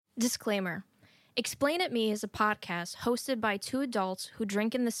Disclaimer. Explain It Me is a podcast hosted by two adults who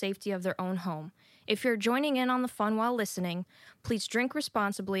drink in the safety of their own home. If you're joining in on the fun while listening, please drink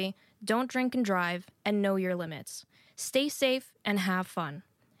responsibly, don't drink and drive, and know your limits. Stay safe and have fun.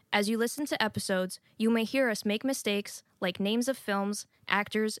 As you listen to episodes, you may hear us make mistakes like names of films,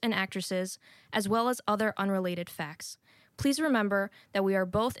 actors, and actresses, as well as other unrelated facts. Please remember that we are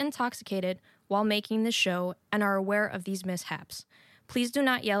both intoxicated while making this show and are aware of these mishaps. Please do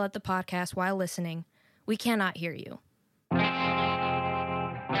not yell at the podcast while listening. We cannot hear you. I'm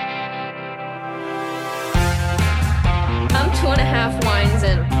 2.5 wines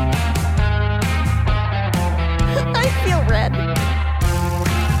in. I feel red.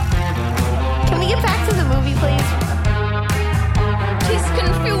 Can we get back to the movie, please? Kiss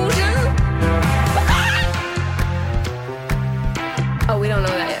confusion. Oh, we don't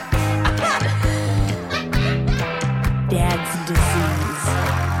know that yet. Dad's disease.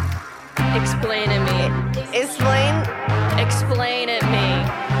 Explain it me. Explain it me.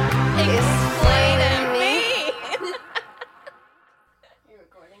 Explain it me. You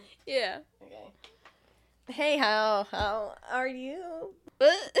recording? Yeah. Okay. Hey, how are you?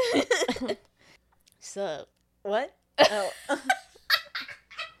 So, What? Oh.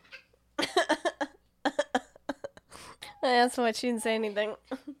 I asked why she didn't say anything.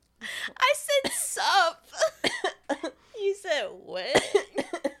 I said sup. You said what?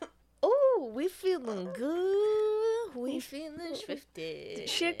 Oh, we feeling good. We feeling swifty.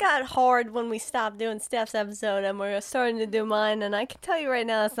 Shit got hard when we stopped doing Steph's episode and we're starting to do mine, and I can tell you right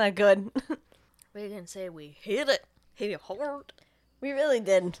now that's not good. We didn't say we hit it hard. We really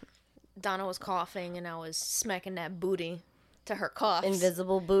did. Donna was coughing and I was smacking that booty to her coughs.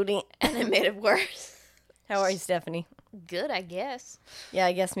 Invisible booty. And it made it worse. How are you, Stephanie? Good, I guess. Yeah,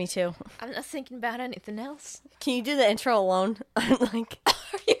 I guess me too. I'm not thinking about anything else. Can you do the intro alone? I'm like...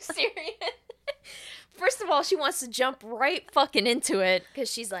 Are you serious? First of all, she wants to jump right fucking into it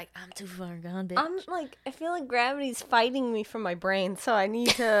because she's like, I'm too far gone, bitch. I'm like, I feel like gravity's fighting me from my brain, so I need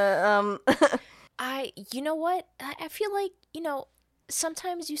to, You know what? I feel like,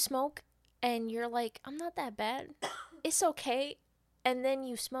 sometimes you smoke and you're like, I'm not that bad. It's okay. And then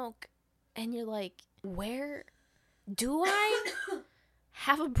you smoke and you're like, where do I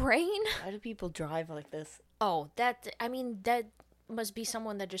have a brain? Why do people drive like this? Oh, that must be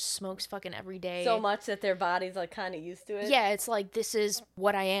someone that just smokes fucking every day. So much that their body's like kind of used to it? Yeah, it's like, this is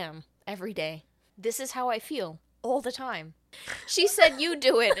what I am every day. This is how I feel all the time. She said you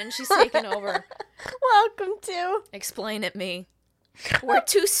do it, and she's taking over. Welcome to Explain It Me. We're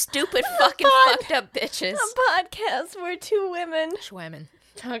two stupid fucking fucked up bitches. a podcast where two women Schwemmen.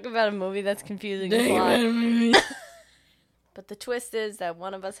 talk about a movie that's confusing the plot. But the twist is that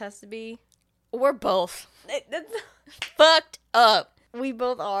one of us has to be... We're both That's... fucked up. We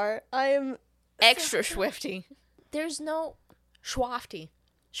both are. I am... Extra swifty. There's no schwafty.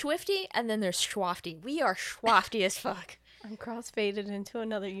 Swifty, and then there's schwafty. We are schwafty as fuck. I'm crossfaded into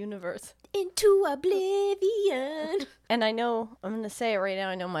another universe. Into oblivion. And I know, I'm going to say it right now,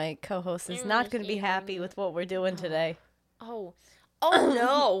 I know my co-host is not going to be happy with what we're doing today. Oh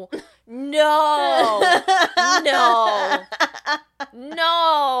no. No. No.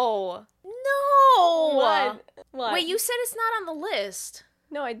 No. No. What? Wait, you said it's not on the list.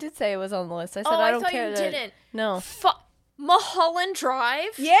 No, I did say it was on the list. I said Oh, I don't thought care you that... didn't. No. Mulholland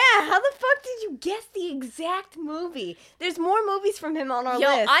Drive? Yeah, how the fuck did you guess the exact movie? There's more movies from him on our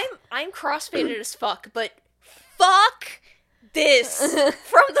list. I'm crossfaded as fuck, but fuck this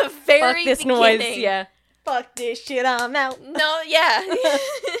from the very Fuck this beginning. noise, yeah. Fuck this shit, I'm out. No, yeah.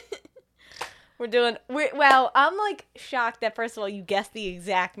 Well, I'm like shocked that first of all you guessed the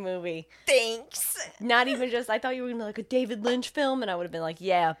exact movie. Thanks. Not even just, I thought you were gonna be like a David Lynch film, and I would have been like,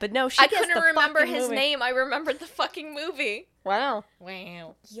 yeah, but no, she I guessed couldn't the remember fucking his movie. name. I remembered the fucking movie. Wow.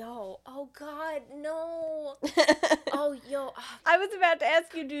 Yo, oh god, no. Oh, yo. I was about to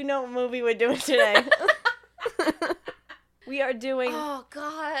ask you, do you know what movie we're doing today? We are doing Oh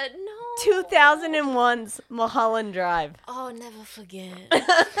god, no. 2001's Mulholland Drive. Oh, never forget.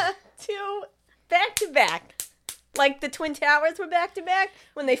 Two back to back. Like the Twin Towers were back to back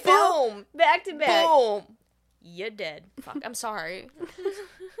when they filmed. Boom. Back to back. Boom. You're dead. Fuck, I'm sorry.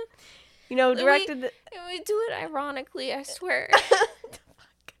 You know, directed We do it ironically, I swear.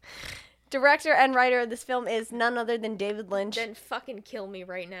 Director and writer of this film is none other than David Lynch. Then fucking kill me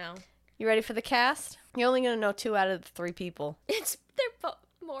right now. You ready for the cast? You're only going to know 2 out of the 3 people. They're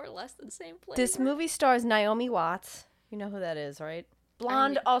more or less the same place. This movie stars Naomi Watts. You know who that is, right?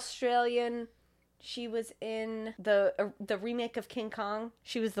 Blonde Australian. She was in the remake of King Kong.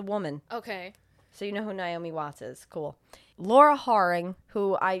 She was the woman. Okay. So you know who Naomi Watts is. Cool. Laura Harring,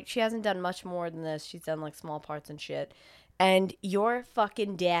 she hasn't done much more than this. She's done like small parts and shit. And your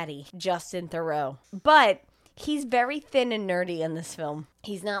fucking daddy, Justin Theroux. But he's very thin and nerdy in this film.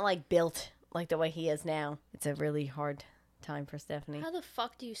 He's not like built like the way he is now. It's a really hard time for Stephanie. How the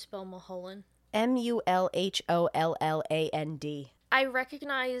fuck do you spell Mulholland? Mulholland. I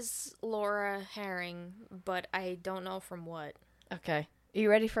recognize Laura Herring, but I don't know from what. Okay. Are you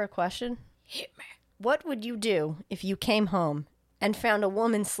ready for a question? Hit me. What would you do if you came home and found a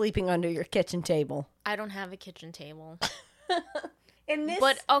woman sleeping under your kitchen table? I don't have a kitchen table. In this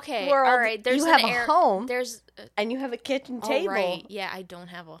but okay, world, all right. There's you have a home. There's and you have a kitchen table. Right. Yeah, I don't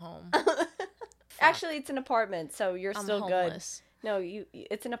have a home. Actually, it's an apartment, so you're I'm still homeless. Good. No,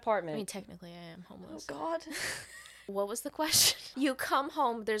 it's an apartment. I mean, technically, I am homeless. Oh God. What was the question? You come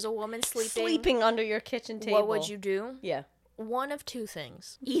home. There's a woman sleeping under your kitchen table. What would you do? Yeah. One of two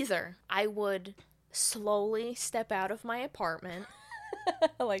things. Either I would slowly step out of my apartment,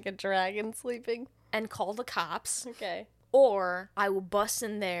 like a dragon sleeping, and call the cops. Okay. Or I will bust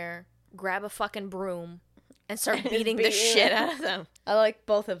in there, grab a fucking broom, and start beating the shit out of them. I like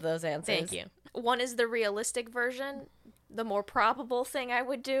both of those answers. Thank you. One is the realistic version, the more probable thing I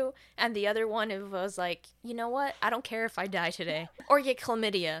would do, and the other one it was like, you know what? I don't care if I die today. Or get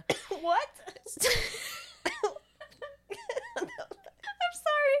chlamydia. What? I'm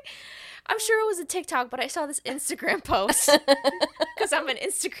sorry. I'm sure it was a TikTok, but I saw this Instagram post, because I'm an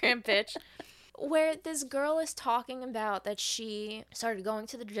Instagram bitch, where this girl is talking about that she started going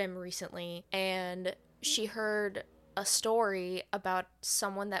to the gym recently, and she heard a story about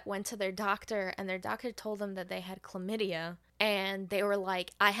someone that went to their doctor, and their doctor told them that they had chlamydia, and they were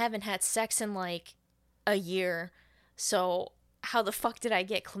like, I haven't had sex in like a year, so how the fuck did I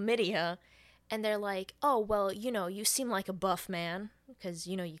get chlamydia? And they're like, oh, well, you know, you seem like a buff man, because,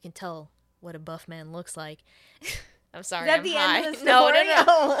 you know, you can tell what a buff man looks like. I'm sorry, Is that I'm the high. end of the story?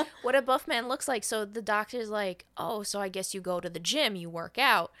 No. What a buff man looks like. So the doctor's like, oh, so I guess you go to the gym, you work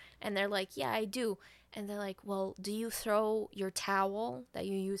out. And they're like, yeah, I do. And they're like, well, do you throw your towel that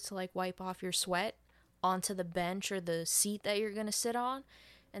you use to, like, wipe off your sweat onto the bench or the seat that you're going to sit on?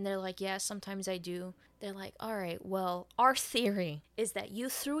 And they're like, yeah, sometimes I do. They're like, all right, well, our theory is that you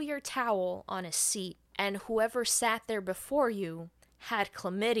threw your towel on a seat, and whoever sat there before you had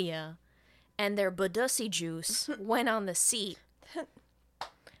chlamydia, and their Badussy juice went on the seat.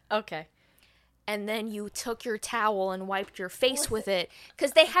 Okay. And then you took your towel and wiped your face with it,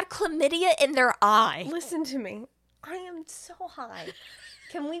 because they had chlamydia in their eye. Listen to me. I am so high.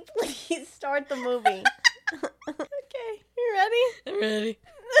 Can we please start the movie? Okay, you ready? I'm ready.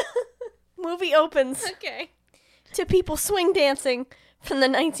 Movie opens Okay. to people swing dancing from the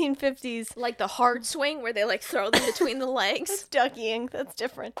 1950s. Like the hard swing where they, like, throw them between the legs? That's duckying. That's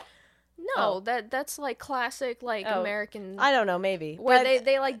different. No, that's like classic, like, American. I don't know, maybe. Where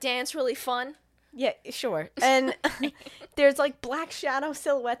they like dance really fun. Yeah, sure. And there's like black shadow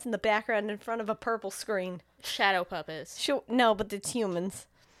silhouettes in the background in front of a purple screen. Shadow puppets. Sure, no, but it's humans.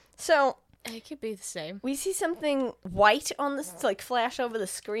 So It could be the same. we see something white on this, like, flash over the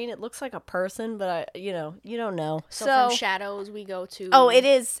screen. It looks like a person, but you don't know. So from shadows we go to. Oh, it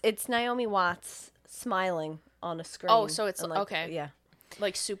is. It's Naomi Watts smiling on a screen. Oh, so it's and, like, okay. Yeah.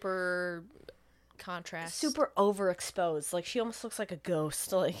 Like super contrast. Super overexposed. Like, she almost looks like a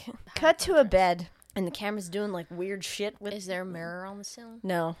ghost. Like, cut to a bed, and the camera's doing, like, weird shit with. Is there a mirror on the ceiling?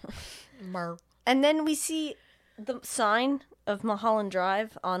 No. Mirror. And then we see the sign of Mulholland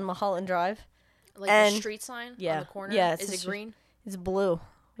Drive on Mulholland Drive. Like and, the street sign yeah, on the corner? Yeah. Is it green? It's blue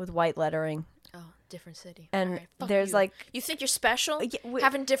with white lettering. Oh, different city. And right, there's you. like... You think you're special? Yeah,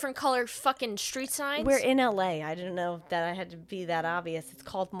 having different colored fucking street signs? We're in LA. I didn't know that I had to be that obvious. It's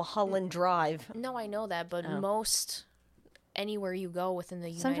called Mulholland Drive. No, I know that, but most... Anywhere you go within the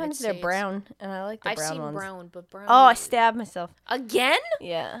United Sometimes States. they're brown, and I like the I've brown seen ones. brown, but brown... Oh, I stabbed myself. Again?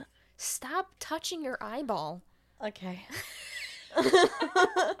 Yeah. Stop touching your eyeball. Okay. He's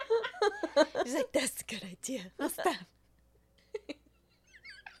like, that's a good idea. I'll stop.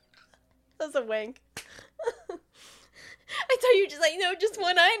 That's a wink. I thought you were just like, no, just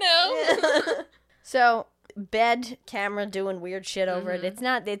one I know. Yeah. So, bed, camera doing weird shit over it.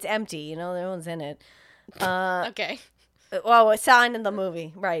 It's empty, you know, no one's in it. Okay. Well, a sign in the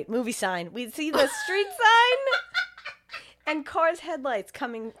movie. Right, movie sign. We see the street sign and cars' headlights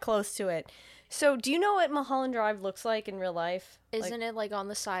coming close to it. So, do you know what Mulholland Drive looks like in real life? Isn't it like on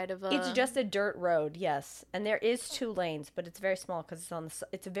the side of a... It's just a dirt road, yes. And there is 2 lanes, but it's very small because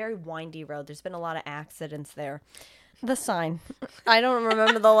it's a very windy road. There's been a lot of accidents there. The sign. I don't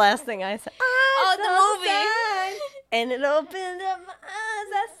remember the last thing I said. Oh, the movie. Sign, and it opened up my eyes.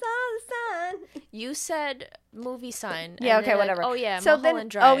 I saw the sign. You said movie sign. Yeah, and okay, then, whatever. Oh, yeah, So Mulholland then,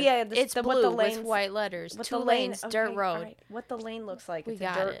 Drive. oh yeah, it's what blue the with lanes, white letters. what 2 the lanes, lane, dirt okay, road. alright. What the lane looks like. We It's a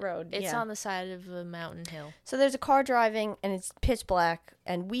got dirt it. road. It's yeah. on the side of a mountain hill. So there's a car driving, and it's pitch black,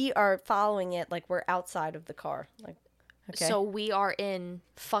 and we are following it like we're outside of the car. Like, okay. So we are in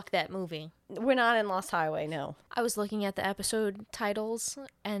Fuck That Movie. We're not in Lost Highway, no. I was looking at the episode titles,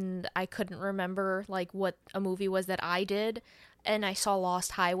 and I couldn't remember, like, what a movie was that I did. And I saw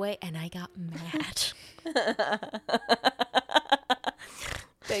Lost Highway, and I got mad.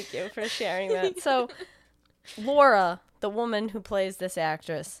 Thank you for sharing that. So, Laura, the woman who plays this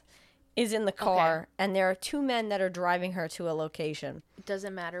actress, is in the car, and there are 2 men that are driving her to a location. It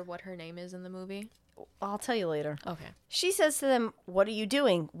doesn't matter what her name is in the movie. I'll tell you later. Okay. She says to them, "What are you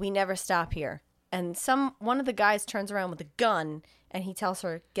doing? We never stop here." And one of the guys turns around with a gun, and he tells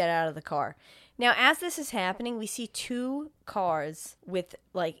her, "Get out of the car." Now, as this is happening, we see 2 cars with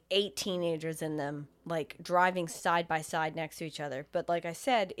like 8 teenagers in them, like driving side by side next to each other. But like I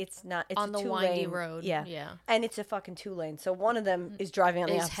said, it's not. It's on a the 2-lane windy road. Yeah, Yeah. And it's a fucking 2-lane. So one of them is driving on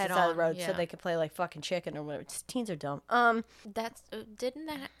the Is opposite head side of on, the road, so yeah. they could play like fucking chicken or whatever. Teens are dumb. That's didn't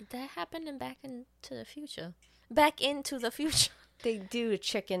that happen in Back into the Future? Back into the Future. They do a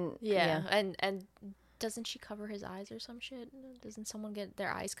chicken. Yeah. And doesn't she cover his eyes or some shit? Doesn't someone get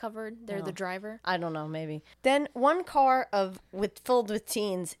their eyes covered? They're the driver. I don't know, maybe. Then one car filled with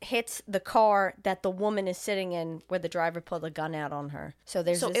teens hits the car that the woman is sitting in, where the driver pulled a gun out on her. So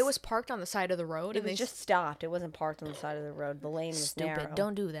it was parked on the side of the road. It was just stopped. It wasn't parked on the side of the road. The lane was stupid. narrow.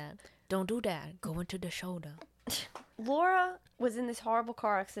 Don't do that. Don't do that. Go into the shoulder. Laura was in this horrible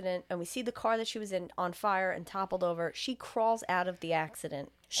car accident, and we see the car that she was in on fire and toppled over. She crawls out of the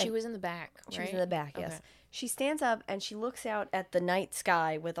accident. She was in the back, right? She was in the back, yes. Okay. She stands up and she looks out at the night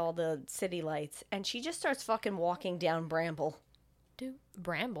sky with all the city lights, and she just starts fucking walking down Bramble. Dude,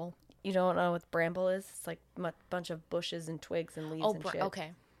 Bramble? You don't know what Bramble is? It's like a bunch of bushes and twigs and leaves and shit.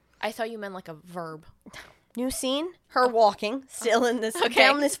 Okay. I thought you meant like a verb. New scene? Her walking, still in this,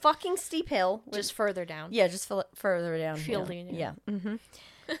 down this fucking steep hill. Just further down. Yeah, just further down. Fielding. Yeah. Mm-hmm.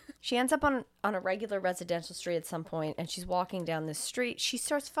 She ends up on a regular residential street at some point, and she's walking down this street. She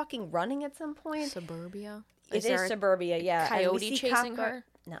starts fucking running at some point. Suburbia? It is suburbia, yeah. Coyote chasing her?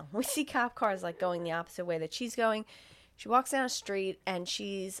 No. We see cop cars like going the opposite way that she's going. She walks down a street, and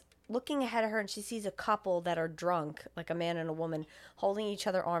she's looking ahead of her, and she sees a couple that are drunk, like a man and a woman, holding each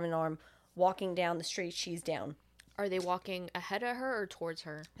other arm in arm, walking down the street she's down. Are they walking ahead of her or towards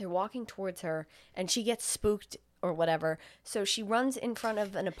her? They're walking towards her, and she gets spooked or whatever. So she runs in front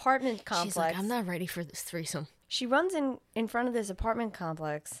of an apartment complex. She's like, I'm not ready for this threesome. She runs in front of this apartment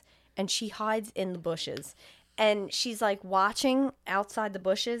complex, and she hides in the bushes. And she's like watching outside the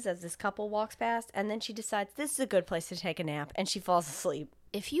bushes as this couple walks past, and then she decides this is a good place to take a nap, and she falls asleep.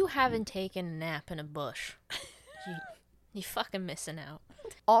 If you haven't taken a nap in a bush, you fucking missing out.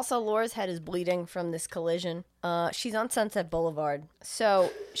 Also, Laura's head is bleeding from this collision. She's on Sunset Boulevard.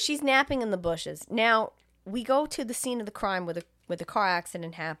 So she's napping in the bushes. Now, we go to the scene of the crime where the car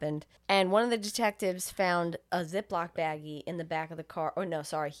accident happened, and one of the detectives found a Ziploc baggie in the back of the car. Oh, no,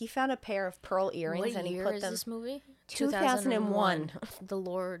 sorry. He found a pair of pearl earrings, and he put them... What year is this movie? 2001. The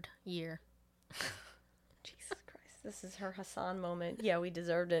Lord year. Jesus Christ. This is her Hassan moment. Yeah, we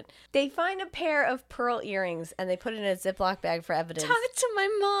deserved it. They find a pair of pearl earrings, and they put it in a Ziploc bag for evidence. Talk to my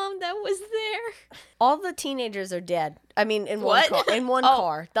mom that was there. All the teenagers are dead. I mean, in one car. In one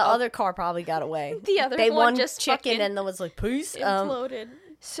car. The other car probably got away. The other they one won just chicken fucking and then was like, peace. imploded.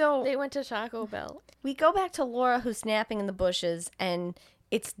 So they went to Taco Bell. We go back to Laura, who's napping in the bushes, and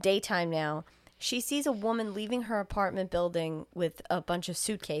it's daytime now. She sees a woman leaving her apartment building with a bunch of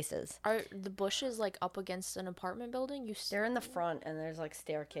suitcases. Are the bushes like up against an apartment building? They're in the front, and there's like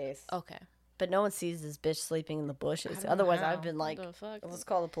staircase. Okay. But no one sees this bitch sleeping in the bushes. Otherwise, I've been like, let's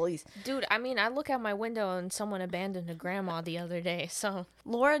call the police. Dude, I mean, I look out my window and someone abandoned a grandma the other day, so...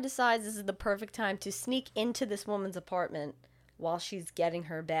 Laura decides this is the perfect time to sneak into this woman's apartment while she's getting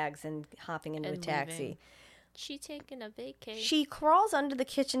her bags and hopping into a taxi. Leaving. She taking a vacation. She crawls under the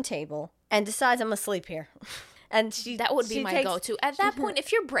kitchen table and decides, I'm asleep here. And that would be my go-to. At that point,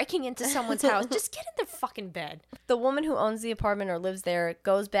 if you're breaking into someone's house, just get in their fucking bed. The woman who owns the apartment or lives there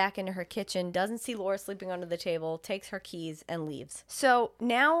goes back into her kitchen, doesn't see Laura sleeping under the table, takes her keys, and leaves. So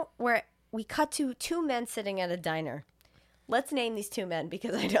now we cut to 2 men sitting at a diner. Let's name these 2 men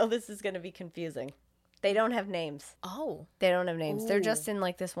because I know this is going to be confusing. They don't have names. Oh. They don't have names. Ooh. They're just in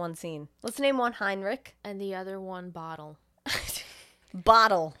like this one scene. Let's name one Heinrich. And the other one Bottle.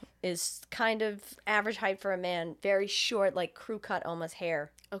 Bottle is kind of average height for a man. Very short, like crew cut almost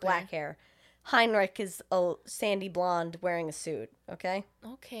hair. Okay. Black hair. Heinrich is a sandy blonde wearing a suit. Okay?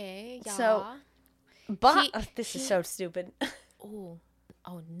 Okay, yeah. So This is so stupid. Ooh.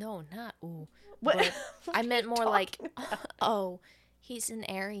 Oh, no, not ooh. What? But What I are meant you more like, talking about? oh, he's an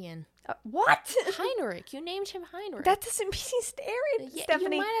Aryan. What? Heinrich. You named him Heinrich. That doesn't mean he's Aryan, Yeah,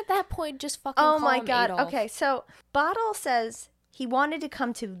 Stephanie. you might at that point just fucking Oh call my him god. Adolf. Okay, so Bottle says he wanted to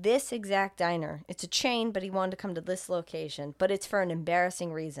come to this exact diner. It's a chain, but he wanted to come to this location. But it's for an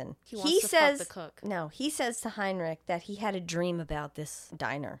embarrassing reason. He wants to fuck the cook. No, he says to Heinrich that he had a dream about this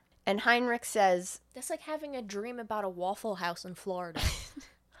diner. And Heinrich says... That's like having a dream about a Waffle House in Florida.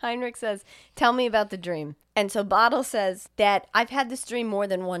 Heinrich says, tell me about the dream. And so Bottle says that I've had this dream more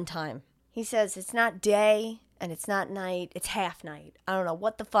than one time. He says it's not day and it's not night. It's half night. I don't know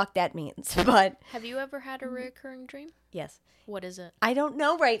what the fuck that means, but... Have you ever had a recurring dream? Yes. What is it? I don't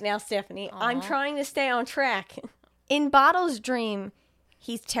know right now, Stephanie. Aww. I'm trying to stay on track. In Bottle's dream,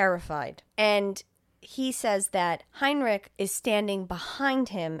 he's terrified. And he says that Heinrich is standing behind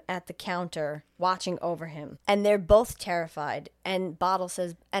him at the counter, watching over him. And they're both terrified. And Bottle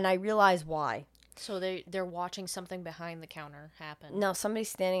says, and I realize why. So they're watching something behind the counter happen. No, somebody's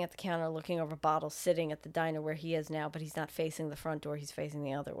standing at the counter looking over Bottle, sitting at the diner where he is now, but he's not facing the front door. He's facing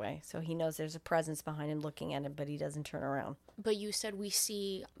the other way. So he knows there's a presence behind him looking at him, but he doesn't turn around. But you said we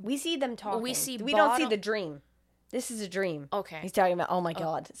see them talking. we see We don't see the dream. This is a dream. Okay. He's talking about, oh my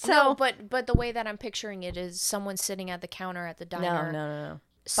God. So, no, but the way that I'm picturing it is someone sitting at the counter at the diner. No.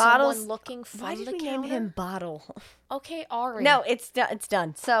 Someone looking from Why did the we counter. name him Bottle? Okay, Ari. No, it's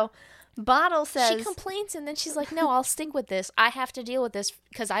done. So Bottle says... She complains and then she's like, no, I'll stick with this. I have to deal with this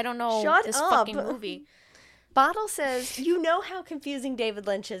because I don't know Shut this up. fucking movie. Bottle says, you know how confusing David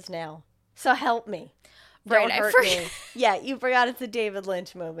Lynch is now. So help me. Right, Don't I hurt forgot. me. Yeah, you forgot it's a David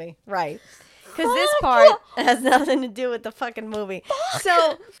Lynch movie. Right. Because this part has nothing to do with the fucking movie.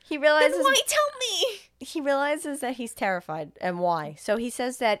 So he realizes... Then why tell me? He realizes that he's terrified. And why? So he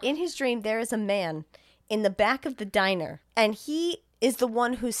says that in his dream, there is a man in the back of the diner. And he is the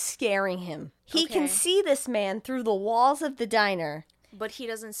one who's scaring him. He can see this man through the walls of the diner. But he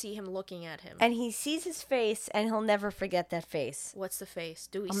doesn't see him looking at him. And he sees his face, and he'll never forget that face. What's the face?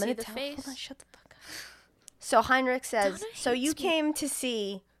 Do we see the face? Hold on, shut the fuck up. So Heinrich says, so you came to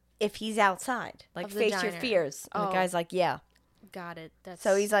see if he's outside. Like, face your fears. And the guy's like, yeah. Got it.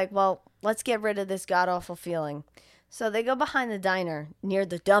 So he's like, well, let's get rid of this god-awful feeling. So they go behind the diner, near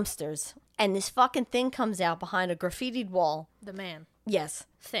the dumpsters, and this fucking thing comes out behind a graffitied wall. The man. Yes.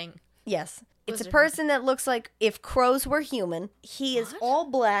 Thing. Yes. It's a person that looks like if crows were human. He is all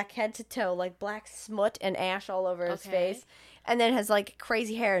black, head to toe, like black smut and ash all over his face. And then has like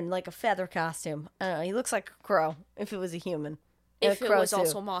crazy hair and like a feather costume. I don't know. He looks like a crow if it was a human. If it was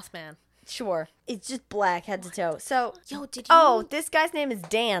also Mothman. Sure. It's just black, head to toe. So, yo, did you... Oh, this guy's name is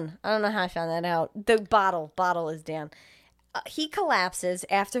Dan. I don't know how I found that out. The Bottle is Dan. He collapses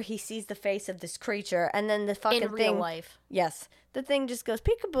after he sees the face of this creature, and then the fucking in real life. Yes. The thing just goes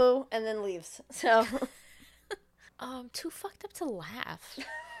peekaboo and then leaves. So... Too fucked up to laugh.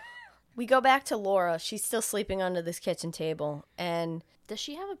 We go back to Laura. She's still sleeping under this kitchen table, and... Does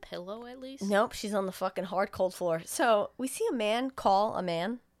she have a pillow at least? Nope, she's on the fucking hard, cold floor. So, we see a man call a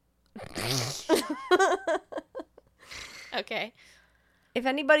man. Okay. If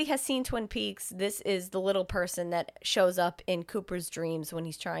anybody has seen Twin Peaks, this is the little person that shows up in Cooper's dreams when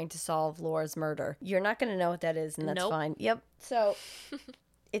he's trying to solve Laura's murder. You're not going to know what that is, and that's fine. Yep. So,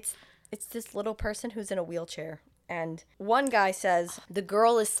 it's this little person who's in a wheelchair. And one guy says, the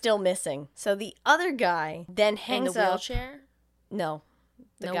girl is still missing. So, the other guy then hangs up. In the wheelchair? No.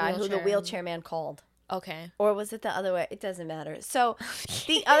 The guy who the wheelchair man called. Okay. Or was it the other way? It doesn't matter. So,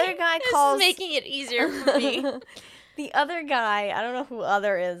 the other guy calls... This is making it easier for me. The other guy, I don't know who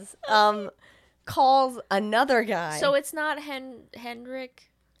other is, calls another guy. So it's not Heinrich?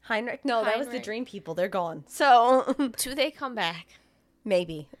 No, that was the Dream People. They're gone. So... Do they come back?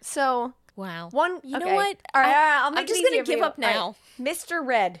 Maybe. So... Wow. You know what? All right, I'm just going to give up now. Right. Mr.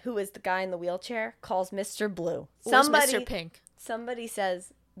 Red, who is the guy in the wheelchair, calls Mr. Blue. Mr. Pink? Somebody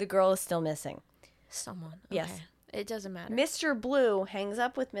says the girl is still missing. Someone. Okay. Yes. It doesn't matter. Mr. Blue hangs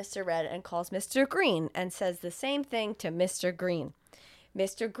up with Mr. Red and calls Mr. Green and says the same thing to Mr. Green.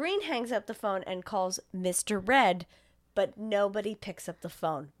 Mr. Green hangs up the phone and calls Mr. Red, but nobody picks up the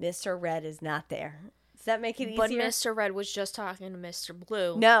phone. Mr. Red is not there. Does that make it easier? But Mr. Red was just talking to Mr.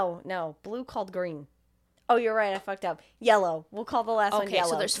 Blue. No. Blue called Green. Oh, you're right. I fucked up. Yellow. We'll call the last one Yellow. Okay,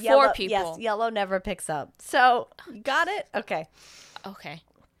 so there's Yellow, 4 people. Yes, Yellow never picks up. So, you got it? Okay.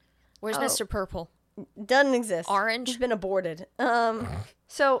 Where's Mr. Purple? Doesn't exist. Orange? He's been aborted.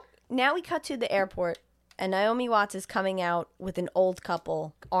 So, now we cut to the airport, and Naomi Watts is coming out with an old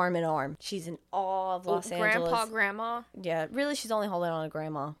couple, arm in arm. She's in awe of Los Angeles. Grandpa, grandma? Yeah, really, she's only holding on to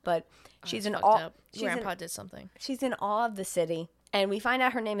grandma. But She's That's in fucked awe. up. Grandpa did something. She's in awe of the city, and we find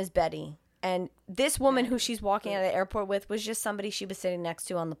out her name is Betty. And this woman who she's walking out of the airport with was just somebody she was sitting next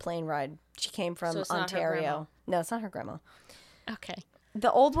to on the plane ride. She came from So it's not her grandma. Ontario. No, it's not her grandma. Okay.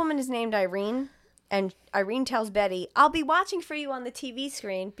 The old woman is named Irene, and Irene tells Betty, "I'll be watching for you on the TV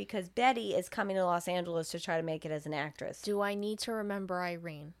screen," because Betty is coming to Los Angeles to try to make it as an actress. Do I need to remember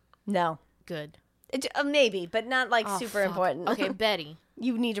Irene? No. Good. Maybe, but not like super fuck. important. Okay, Betty.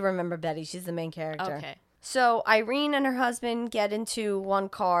 You need to remember Betty. She's the main character. Okay. So Irene and her husband get into one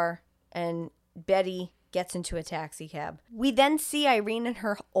car, and Betty gets into a taxi cab. We then see Irene and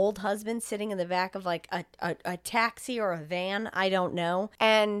her old husband sitting in the back of like a taxi or a van, I don't know.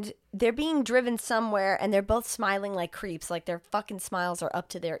 And they're being driven somewhere, and they're both smiling like creeps. Like their fucking smiles are up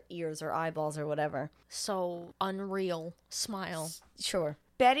to their ears or eyeballs or whatever. So unreal smile. Sure.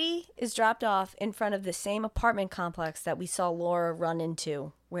 Betty is dropped off in front of the same apartment complex that we saw Laura run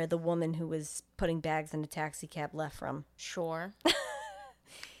into, where the woman who was putting bags in a taxi cab left from. Sure.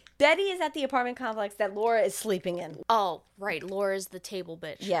 Betty is at the apartment complex that Laura is sleeping in. Oh, right. Laura's the table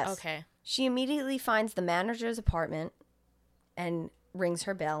bitch. Yes. Okay. She immediately finds the manager's apartment and rings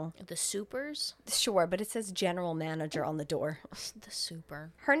her bell. The supers? Sure, but it says general manager on the door. The super.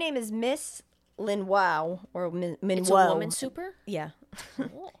 Her name is Miss Linwow, or Minwow. It's a woman super? Yeah.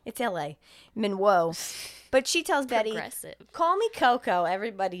 Cool. It's L.A. Minwow. But she tells Betty, Progressive. "Call me Coco."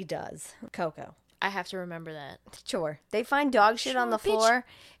 Everybody does. Coco. I have to remember that. Sure. They find dog shit on the Sure, bitch. floor,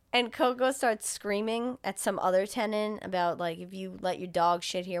 and Coco starts screaming at some other tenant about, like, if you let your dog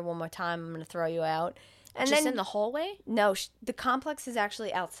shit here one more time, I'm going to throw you out. And Just then in the hallway? No, the complex is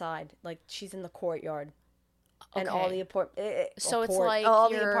actually outside. Like, she's in the courtyard. And all Okay. the So it's like all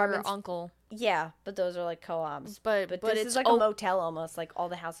your the apartments. uncle. Yeah, but those are like co-ops. But this it's is like a motel almost. Like all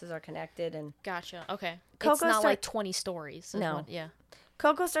the houses are connected, and Gotcha. Okay. Coco it's not start- like 20 stories. is No. what- yeah.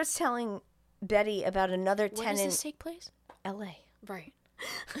 Coco starts telling Betty about another Where tenant. does this take place? L.A. Right.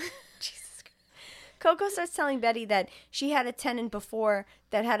 Jesus Christ. Coco starts telling Betty that she had a tenant before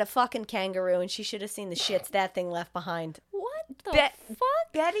that had a fucking kangaroo, and she should have seen the shits that thing left behind. What the Be-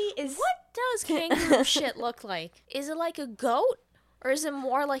 fuck? Betty is What does kangaroo shit look like? Is it like a goat? Or is it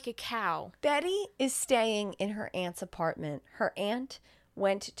more like a cow? Betty is staying in her aunt's apartment. Her aunt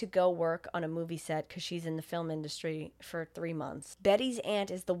went to go work on a movie set because she's in the film industry for 3 months. Betty's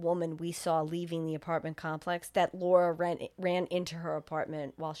aunt is the woman we saw leaving the apartment complex that Laura ran into her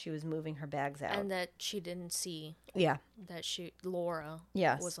apartment while she was moving her bags out. And that she didn't see Yeah. that Laura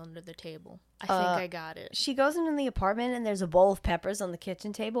Yes. was under the table. I think I got it. She goes into the apartment and there's a bowl of peppers on the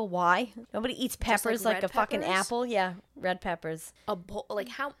kitchen table. Why? Nobody eats peppers like red a fucking peppers? apple. Yeah, red peppers. A bowl, like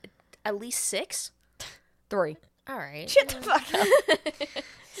how? At least 6? 3. All right. Shut the fuck up.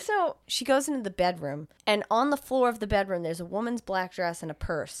 So she goes into the bedroom, and on the floor of the bedroom, there's a woman's black dress and a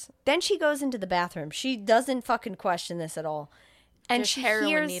purse. Then she goes into the bathroom. She doesn't fucking question this at all. And There's she heroin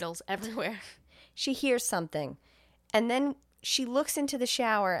hears needles everywhere. she hears something. And then she looks into the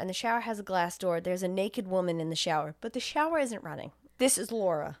shower, and the shower has a glass door. There's a naked woman in the shower, but the shower isn't running. This is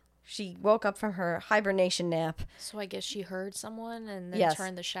Laura. She woke up from her hibernation nap. So I guess she heard someone and then Yes.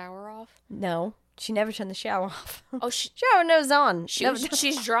 turned the shower off. No, she never turned the shower off. Oh, shower nose on.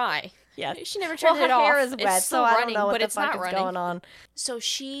 she's dry. Yeah. She never Well, turned it her off. hair is It's wet, still so I running, don't know what but the it's fuck not is running. going on. So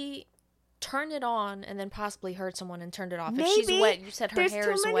she turned it on and then possibly heard someone and turned it off. Maybe. If she's wet, you said her There's hair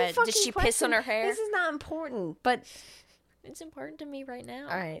too is many wet. fucking Did she piss on her hair? This is not important, but It's important to me right now.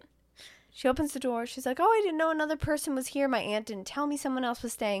 all right. She opens the door. She's like, "Oh, I didn't know another person was here. My aunt didn't tell me someone else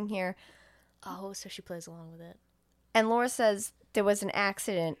was staying here." Oh, so she plays along with it. And Laura says, "There was an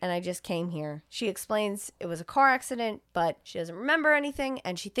accident and I just came here." She explains it was a car accident, but she doesn't remember anything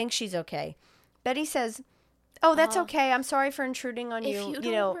and she thinks she's okay. Betty says, "Oh, that's okay. I'm sorry for intruding on you." If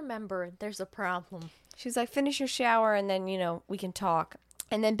you don't remember, there's a problem. She's like, "Finish your shower and then, we can talk."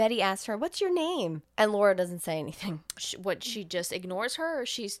 And then Betty asks her, "What's your name?" And Laura doesn't say anything. She just ignores her, or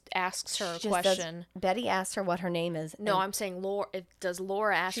she asks her She a just question? Betty asks her what her name is. No, and I'm saying Laura. Does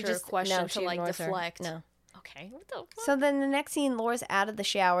Laura ask she her a question no, to she like ignores her. deflect? No. Okay. What the fuck? So then the next scene, Laura's out of the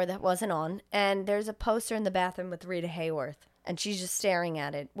shower that wasn't on, and there's a poster in the bathroom with Rita Hayworth, and she's just staring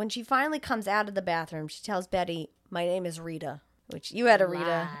at it. When she finally comes out of the bathroom, she tells Betty, "My name is Rita," which you had a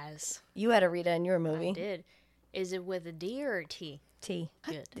Rita. Lies. You had a Rita in your I movie. did. Is it with a D or a T? T.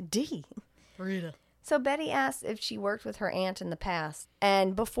 Good. D. Rita. So Betty asks if she worked with her aunt in the past.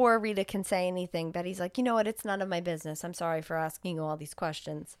 And before Rita can say anything, Betty's like, "You know what? It's none of my business. I'm sorry for asking you all these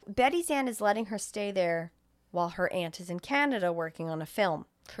questions." Betty's aunt is letting her stay there while her aunt is in Canada working on a film.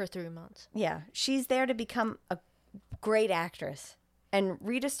 For 3 months. Yeah, she's there to become a great actress. And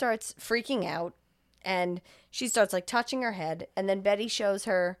Rita starts freaking out And she starts, like, touching her head. And then Betty shows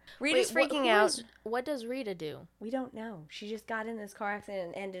her. Rita's freaking out. What does Rita do? We don't know. She just got in this car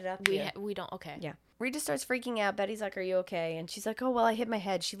accident and ended up here. We don't. Okay. Yeah. Rita starts freaking out. Betty's like, are you okay? And she's like, oh, well, I hit my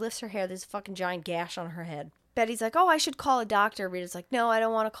head. She lifts her hair. There's a fucking giant gash on her head. Betty's like, oh, I should call a doctor. Rita's like, no, I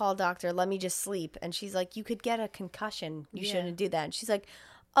don't want to call a doctor. Let me just sleep. And she's like, you could get a concussion. You shouldn't do that. And she's like,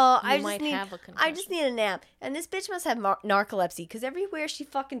 I just need a nap. And this bitch must have narcolepsy because everywhere she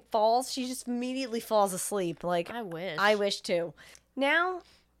fucking falls, she just immediately falls asleep. Like, I wish. I wish too. Now,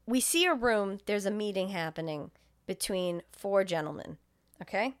 we see a room. There's a meeting happening between 4 gentlemen.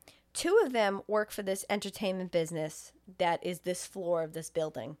 Okay? 2 of them work for this entertainment business that is this floor of this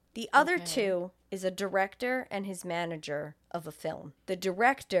building. The other 2 is a director and his manager of a film. The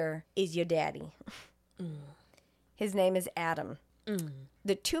director is your daddy. His name is Adam.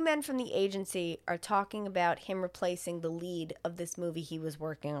 The 2 men from the agency are talking about him replacing the lead of this movie he was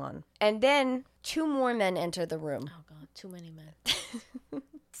working on. And then 2 more men enter the room. Oh, God. Too many men.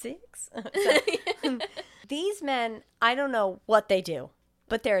 6? These men, I don't know what they do,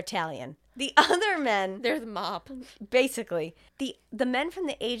 but they're Italian. The other men... They're the mob. Basically. The men from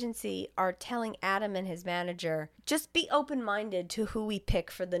the agency are telling Adam and his manager, just be open-minded to who we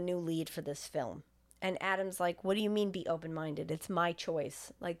pick for the new lead for this film. And Adam's like, what do you mean be open-minded? It's my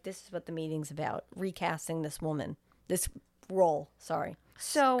choice. Like, this is what the meeting's about. Recasting this woman. This role, sorry.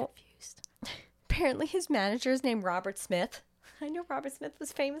 So confused. Apparently his manager is named Robert Smith. I know Robert Smith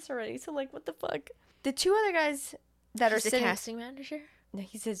was famous already, so like, what the fuck? The 2 other guys that are sitting... He's a casting manager?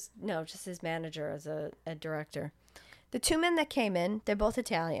 No, just his manager as a director. The 2 men that came in, they're both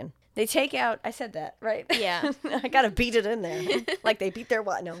Italian. They take out, I said that, right? Yeah. I gotta beat it in there. Like they beat their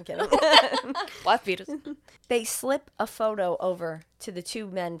what? No, I'm kidding. What beat us? They slip a photo over to the 2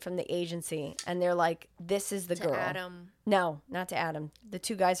 men from the agency, and they're like, this is the girl. Adam. No, not to Adam. The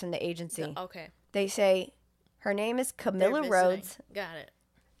 2 guys from the agency. Okay. They say, her name is Camilla Rhodes. Got it.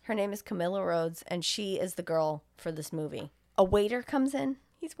 Her name is Camilla Rhodes, and she is the girl for this movie. A waiter comes in.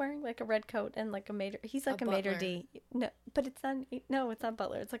 He's wearing like a red coat and like a maitre. He's like a maitre d'. No, but it's not. No, it's not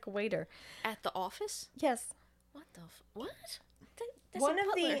butler. It's like a waiter. At the office? Yes. What the? What? That's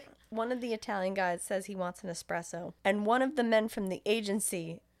One of the Italian guys says he wants an espresso, and one of the men from the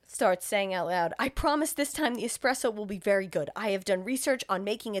agency starts saying out loud, I promise this time the espresso will be very good. I have done research on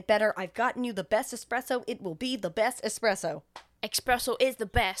making it better. I've gotten you the best espresso. It will be the best espresso. Espresso is the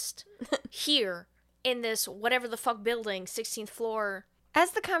best. Here, in this whatever the fuck building, 16th floor.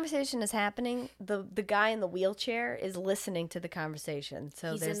 As the conversation is happening, the guy in the wheelchair is listening to the conversation.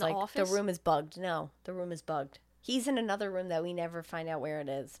 So He's there's in the like, office? the room is bugged. No, the room is bugged. He's in another room that we never find out where it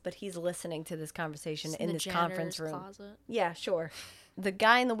is, but he's listening to this conversation in this conference room. Closet? Yeah, sure. The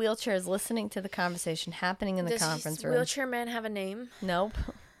guy in the wheelchair is listening to the conversation happening in the conference room. Does wheelchair man have a name? Nope.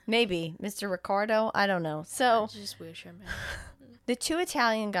 Maybe. Mr. Ricardo? I don't know. So, just wheelchair man. The 2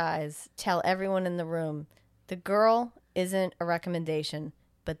 Italian guys tell everyone in the room, the girl isn't a recommendation,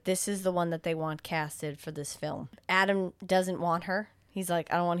 but this is the one that they want casted for this film. Adam doesn't want her. He's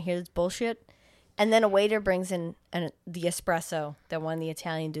like, I don't want to hear this bullshit. And then a waiter brings in the espresso that one of the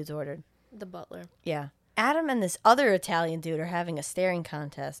Italian dudes ordered. The butler. Yeah. Adam and this other Italian dude are having a staring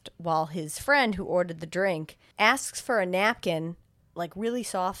contest while his friend who ordered the drink asks for a napkin, like really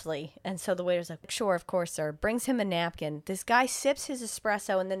softly. And so the waiter's like, sure, of course, sir. Brings him a napkin. This guy sips his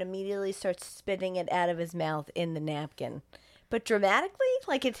espresso and then immediately starts spitting it out of his mouth in the napkin. But dramatically?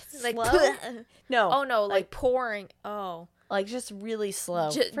 Like it's like slow? No. Oh, no, like pouring. Oh. Like just really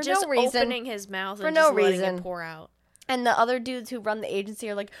slow. For just no reason. Opening his mouth and for just no letting reason. it pour out. And the other dudes who run the agency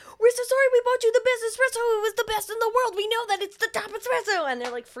are like, we're so sorry we bought you the best espresso. It was the best in the world. We know that it's the top espresso. And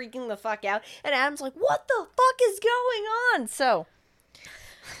they're like freaking the fuck out. And Adam's like, what the fuck is going on? So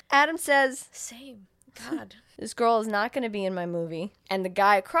Adam says, same. God. This girl is not going to be in my movie. And the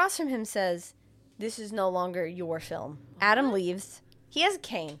guy across from him says, this is no longer your film. Adam leaves. He has a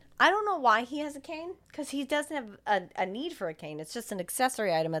cane. I don't know why he has a cane, because he doesn't have a need for a cane. It's just an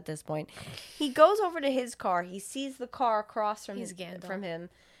accessory item at this point. He goes over to his car. He sees the car across from him,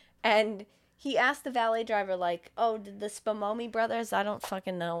 and he asks the valet driver, like, oh, did the Spamomi brothers, I don't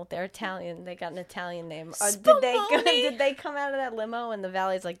fucking know. They're Italian. They got an Italian name. Did they come out of that limo? And the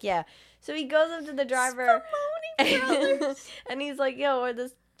valet's like, yeah. So he goes up to the driver. Spumoni brothers. And he's like, yo, are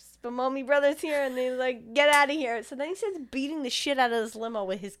the Spamomi brothers here? And he's like, get out of here. So then he starts beating the shit out of this limo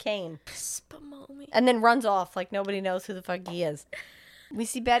with his cane. Spamomi. And then runs off like nobody knows who the fuck he is. We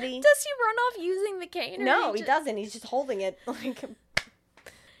see Betty. Does he run off using the cane? No, he doesn't. He's just holding it. Like,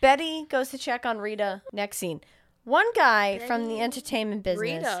 Betty goes to check on Rita. Next scene. One guy from the entertainment business.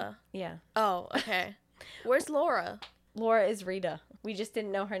 Rita? Yeah. Oh, okay. Where's Laura? Laura is Rita. We just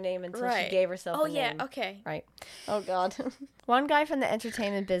didn't know her name until Right. she gave herself a name. Okay. Right. Oh, God. One guy from the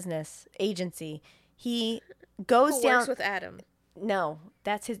entertainment business agency, he goes Who down... works with Adam? No,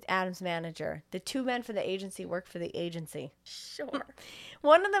 that's Adam's manager. The two men from the agency work for the agency. Sure.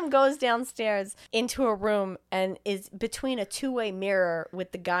 One of them goes downstairs into a room and is between a two-way mirror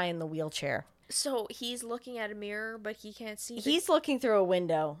with the guy in the wheelchair. So he's looking at a mirror, but he can't see. He's looking through a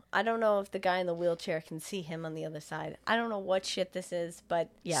window. I don't know if the guy in the wheelchair can see him on the other side. I don't know what shit this is, but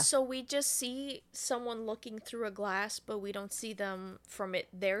yeah. So we just see someone looking through a glass, but we don't see them from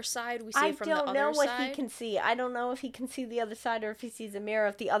their side. We see it from the other side. I don't know what he can see. I don't know if he can see the other side or if he sees a mirror,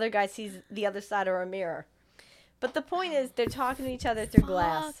 if the other guy sees the other side or a mirror. But the point is, they're talking to each other through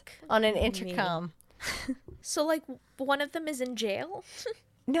glass on an intercom. So, like, one of them is in jail?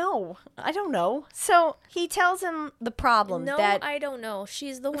 No, I don't know. So he tells him the problem. No, I don't know.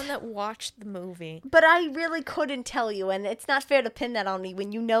 She's the one that watched the movie. But I really couldn't tell you, and it's not fair to pin that on me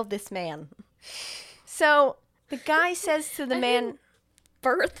when you know this man. So the guy says to the man...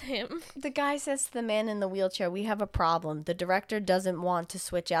 Birth him. The guy says to the man in the wheelchair, we have a problem. The director doesn't want to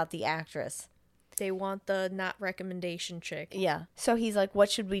switch out the actress. They want the not recommendation chick. Yeah. So he's like, what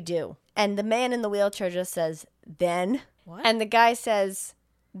should we do? And the man in the wheelchair just says, then? What? And the guy says...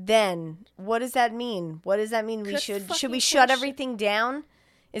 Then, what does that mean? What does that mean? Should we shut everything down?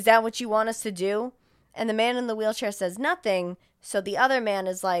 Is that what you want us to do? And the man in the wheelchair says nothing. So the other man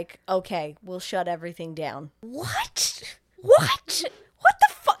is like, okay, we'll shut everything down. What? What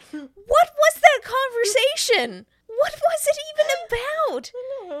the fuck? What was that conversation? What was it even about?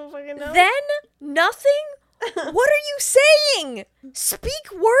 I don't fucking know. Then? Nothing? What are you saying?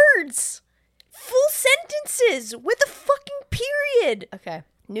 Speak words. Full sentences with a fucking period. Okay.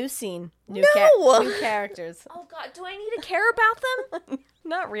 New scene. New characters. Oh, God. Do I need to care about them?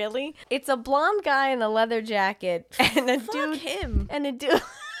 Not really. It's a blonde guy in a leather jacket and a dude. Him. And a dude.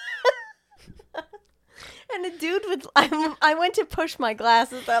 And a dude with. I went to push my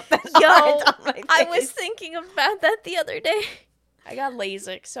glasses up. I was thinking about that the other day. I got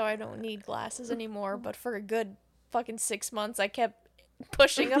LASIK, so I don't need glasses anymore. But for a good fucking 6 months, I kept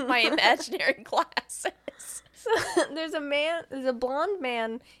pushing up my imaginary glasses. So there's a blonde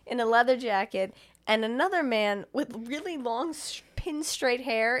man in a leather jacket and another man with really long pin straight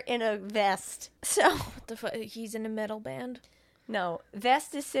hair in a vest. So what the fuck? He's in a metal band? No,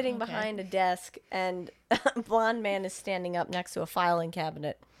 vest is sitting behind a desk and a blonde man is standing up next to a filing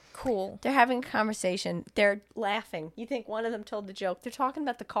cabinet. Cool. They're having a conversation. They're laughing. You think one of them told the joke. They're talking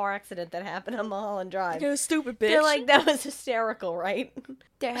about the car accident that happened on Mulholland Drive. You stupid bitch. They're like, that was hysterical, right?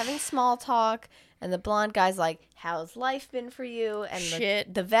 They're having small talk, and the blonde guy's like, how's life been for you? And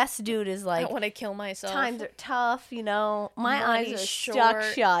the vest dude is like, I want to kill myself. Times are tough, you know. My Money's eyes are short. stuck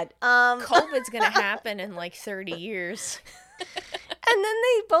shut. COVID's going to happen in like 30 years. And then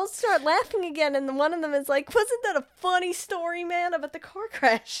they both start laughing again, and one of them is like, wasn't that a funny story, man, about the car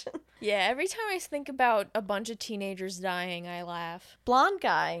crash? Yeah, every time I think about a bunch of teenagers dying, I laugh. Blonde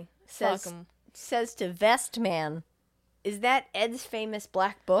guy says to Vest Man, is that Ed's famous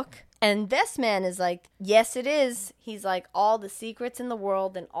black book? And Vest Man is like, yes, it is. He's like, all the secrets in the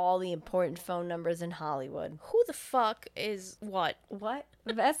world and all the important phone numbers in Hollywood. Who the fuck is what? What?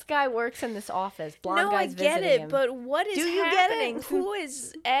 Vest guy works in this office. Blonde guy's visiting him. No, I get it, but what is happening? Get it? Who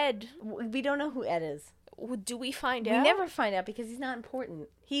is Ed? We don't know who Ed is. Do we find out? We never find out because he's not important.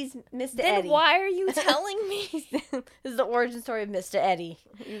 He's Mr. Then Eddie. Why are you telling me? This is the origin story of Mr. Eddie.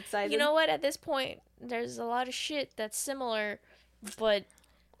 Are you excited? You know what? At this point, there's a lot of shit that's similar, but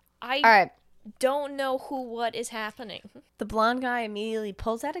I don't know what is happening. The blonde guy immediately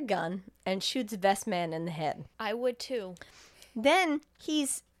pulls out a gun and shoots Vest Man in the head. I would too. Then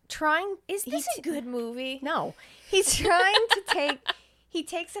he's trying... Is this a good movie? No. He's trying to take... He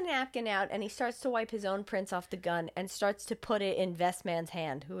takes a napkin out and he starts to wipe his own prints off the gun and starts to put it in Vest Man's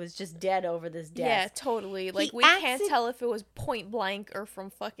hand, who is just dead over this desk. Yeah, totally. Like, we can't tell if it was point blank or from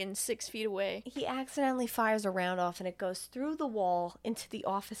fucking 6 feet away. He accidentally fires a round off and it goes through the wall into the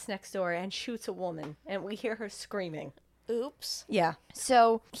office next door and shoots a woman. And we hear her screaming. Oops. Yeah.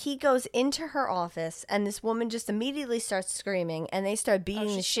 So he goes into her office and this woman just immediately starts screaming and they start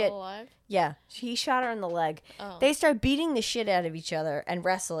beating the shit. Still alive? Yeah. He shot her in the leg. Oh. They start beating the shit out of each other and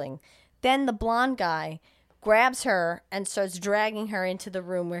wrestling. Then the blonde guy grabs her and starts dragging her into the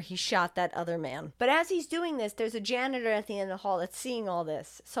room where he shot that other man. But as he's doing this, there's a janitor at the end of the hall that's seeing all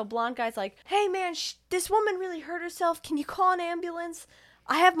this. So blonde guy's like, hey man, this woman really hurt herself. Can you call an ambulance?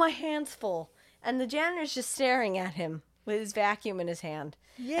 I have my hands full. And the janitor's just staring at him with his vacuum in his hand.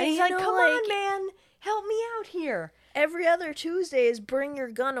 Yeah, and he's like, come on, man, help me out here. Every other Tuesday is bring your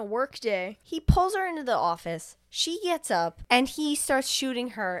gun to work day. He pulls her into the office. She gets up, and he starts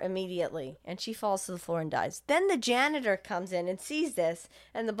shooting her immediately, and she falls to the floor and dies. Then the janitor comes in and sees this,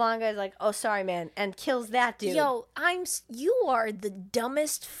 and the blonde guy's like, oh, sorry, man, and kills that dude. Yo, you are the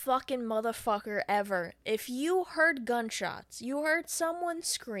dumbest fucking motherfucker ever. If you heard gunshots, you heard someone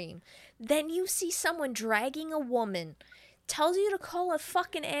scream, then you see someone dragging a woman, tells you to call a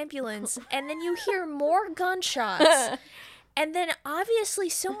fucking ambulance, and then you hear more gunshots, and then obviously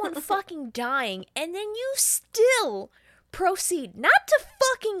someone fucking dying, and then you still proceed not to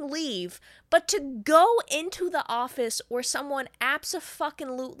fucking leave, but to go into the office where someone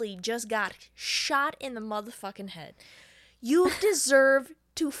abso-fucking-lutely just got shot in the motherfucking head. You deserve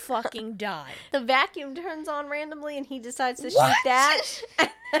to fucking die. The vacuum turns on randomly, and he decides to shoot that.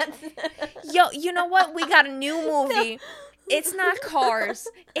 Yo, you know what? We got a new movie. It's not cars.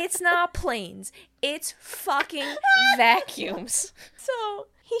 It's not planes. It's fucking vacuums. So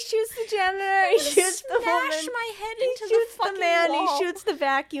he shoots the janitor. He shoots the woman. Smash my head He into shoots the fucking man. wall. He shoots the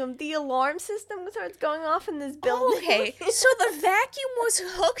vacuum. The alarm system starts going off in this building. Okay, so the vacuum was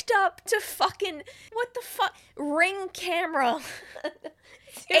hooked up to fucking what the fuck ring camera.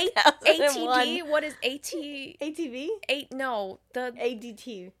 2001. ATD. What is AT? ATV? No, the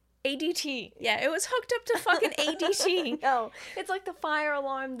ADT. ADT. Yeah, it was hooked up to fucking ADT. No, it's like the fire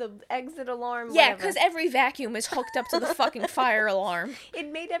alarm, the exit alarm. Yeah, whatever. because every vacuum is hooked up to the fucking fire alarm.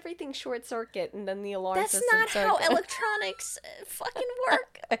 It made everything short circuit, and then the alarm That's system not how started. electronics fucking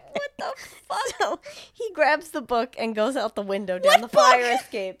work. What the fuck? So he grabs the book and goes out the window down the fire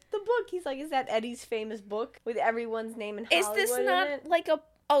escape. The book. He's like, is that Eddie's famous book with everyone's name in Hollywood Is this in not it? like a...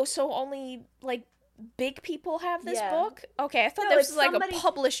 Oh, so only, like, big people have this Yeah. book? Okay, I thought No, this it's was like a somebody's-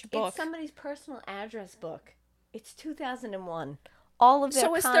 published book. It's somebody's personal address book. It's 2001. All of their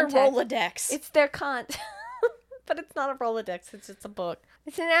So it's their contact- Rolodex. It's their but it's not a Rolodex. It's just a book.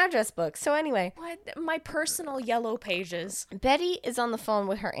 It's an address book. So anyway, What? My personal yellow pages. Betty is on the phone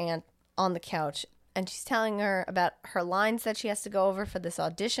with her aunt on the couch, and she's telling her about her lines that she has to go over for this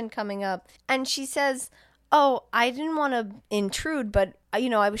audition coming up. And she says, oh, I didn't want to intrude, but,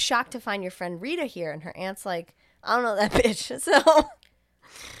 I was shocked to find your friend Rita here. And her aunt's like, I don't know that bitch. So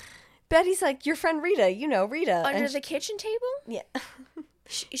Betty's like, your friend Rita, Rita. Under And the kitchen table? yeah.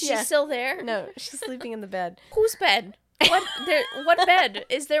 She's Yeah. still there? No, she's sleeping in the bed. Whose bed? What bed?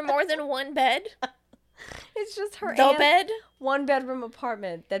 Is there more than one bed? It's just her The aunt's bed? one-bedroom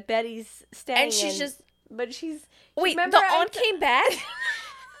apartment that Betty's staying in. And she's just... But she's... Wait, remember the aunt came back?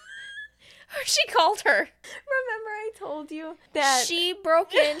 She called her. Remember I told you that... She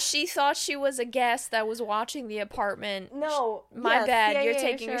broke in. She thought she was a guest that was watching the apartment. No. My yes, bad. yeah, You're yeah,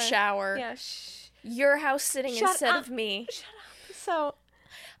 taking sure. a shower. Yeah, Your house sitting Shut instead up. of me. Shut up. So...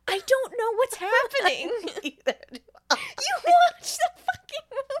 I don't know what's happening. Either do I. You watched the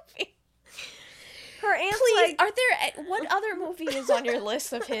fucking movie. Her aunt's Please, like... are there... What other movie is on your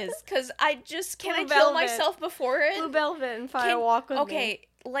list of his? Because I just... Can Blue I kill Velvet. myself before it? Blue Velvet and Fire Walk With Me. Okay,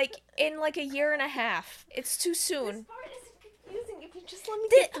 like, in like a year and a half. It's too This soon. part isn't confusing if you just let me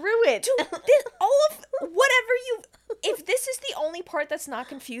get through it. All of... Whatever you... If this is the only part that's not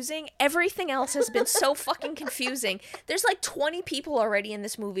confusing, everything else has been so fucking confusing. There's like 20 people already in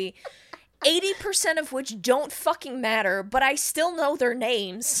this movie, 80% of which don't fucking matter, but I still know their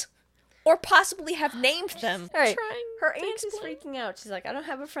names. Or possibly have named them. All right. Trying Her to aunt is explain. freaking out. She's like, I don't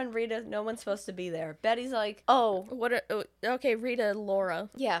have a friend Rita. No one's supposed to be there. Betty's like, oh. Okay, Rita Laura.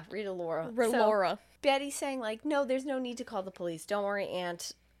 Yeah, Rita Laura. Laura. Betty's saying like, no, there's no need to call the police. Don't worry,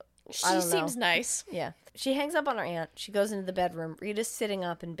 aunt. I She don't know. seems nice. Yeah. She hangs up on her aunt. She goes into the bedroom. Rita's sitting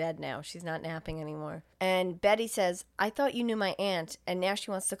up in bed now. She's not napping anymore. And Betty says, I thought you knew my aunt, and now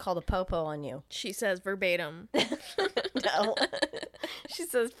she wants to call the popo on you. She says verbatim. No. She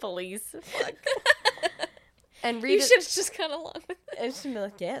says police. Fuck. And You Rita... should have just gone along with it. And she'd be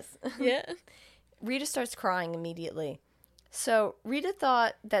like, yes. Yeah. Rita starts crying immediately. So Rita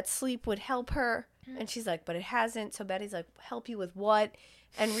thought that sleep would help her. And she's like, but it hasn't. So Betty's like, help you with what?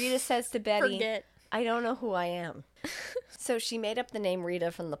 And Rita says to Betty, Forget. I don't know who I am. So she made up the name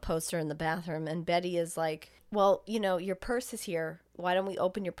Rita from the poster in the bathroom. And Betty is like, well, your purse is here. Why don't we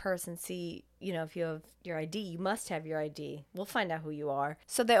open your purse and see, if you have your ID? You must have your ID. We'll find out who you are.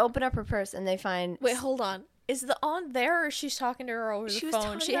 So they open up her purse and they find... Wait, hold on. Is the aunt there, or is she talking to her over the She was phone?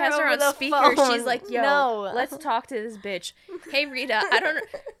 talking She to has her her over on the speaker. phone. She's like, yo, No. let's talk to this bitch. Hey, Rita, I don't know.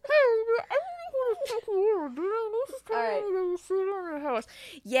 All right.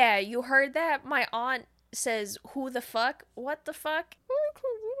 Yeah, you heard that? My aunt says, who the fuck? What the fuck?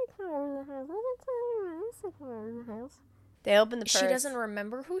 They open the purse. She doesn't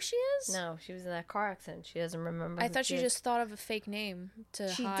remember who she is? No, she was in that car accident. She doesn't remember. I thought she just thought of a fake name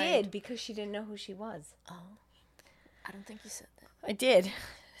to hide. She did because she didn't know who she was. Oh. I don't think you said that. I did.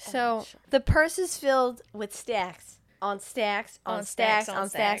 So the purse is filled with stacks. On stacks, on stacks, on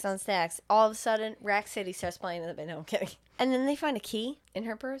stacks, on stacks. All of a sudden, Rack City starts playing. No, I'm kidding. And then they find a key in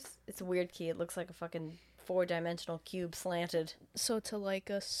her purse. It's a weird key. It looks like a fucking 4-dimensional cube slanted. So to like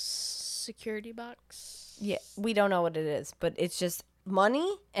a security box? Yeah, we don't know what it is, but it's just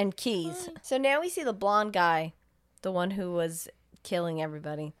money and keys. So now we see the blonde guy, the one who was killing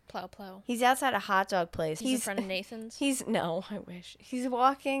everybody. Plow. He's outside a hot dog place. He's in front of Nathan's? No, I wish. He's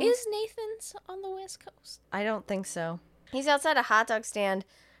walking. Is Nathan's on the West Coast? I don't think so. He's outside a hot dog stand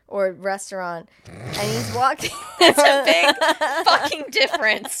or restaurant, and he's walking. That's a big fucking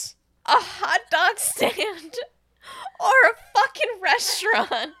difference. A hot dog stand or a fucking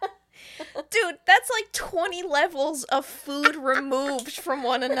restaurant. Dude, that's like 20 levels of food removed from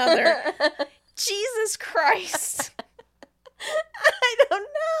one another. Jesus Christ. I don't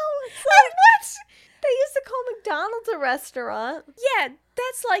know. It's like, what? They used to call McDonald's a restaurant. Yeah,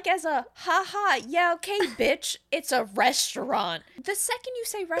 that's like as a, yeah, okay, bitch, it's a restaurant. The second you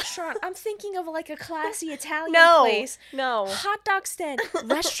say restaurant, I'm thinking of like a classy Italian place. No. Hot dog stand.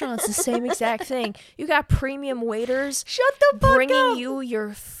 Restaurant's the same exact thing. You got premium waiters. Shut the fuck bringing up. you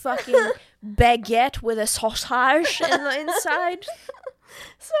your fucking baguette with a sausage in the inside.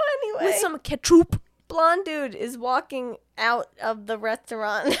 So anyway. With some ketchup. Blonde dude is walking out of the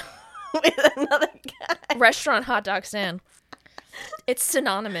restaurant with another guy. Restaurant hot dog stand. It's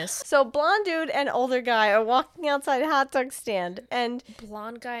synonymous. So blonde dude and older guy are walking outside a hot dog stand, and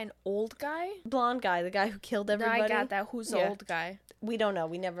blonde guy and old guy? Blonde guy, the guy who killed everybody. No, I got that. Who's the old guy? We don't know.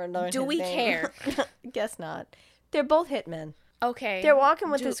 We never learned Do his we name. care? Guess not. They're both hitmen. Okay. They're walking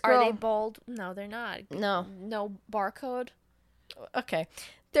with this girl. Are they bald? No, they're not. No. No barcode? Okay.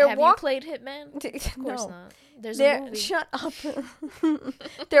 Have you played Hitman? Of course No. not. There's a movie. Shut up.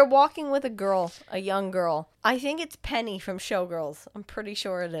 They're walking with a girl, a young girl. I think it's Penny from Showgirls. I'm pretty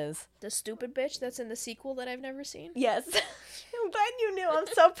sure it is. The stupid bitch that's in the sequel that I've never seen? Yes. I'm glad you knew. I'm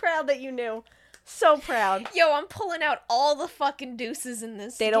so proud that you knew. So proud. Yo, I'm pulling out all the fucking deuces in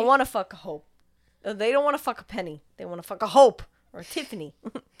this. They don't want to fuck a Hope. They don't want to fuck a Penny. They want to fuck a Hope or a Tiffany.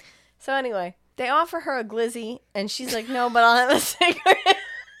 So anyway, they offer her a glizzy, and she's like, no, but I'll have a cigarette.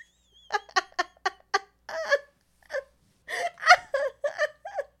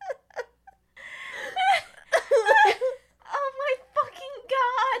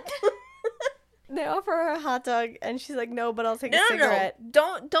 They offer her a hot dog, and she's like, no, but I'll take a cigarette.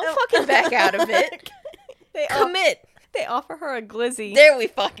 No. Don't fucking back out of it. Commit. They offer her a glizzy. There we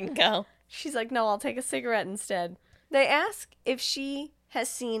fucking go. She's like, no, I'll take a cigarette instead. They ask if she has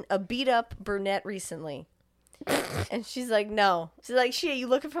seen a beat-up brunette recently. And she's like, no. She's like, shit, you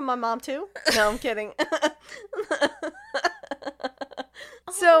looking for my mom too? No, I'm kidding.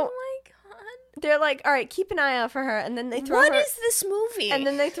 So, oh my god. They're like, all right, keep an eye out for her. And then they throw her... What is this movie? And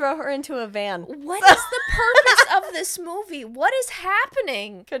then they throw her into a van. What is the purpose of this movie? What is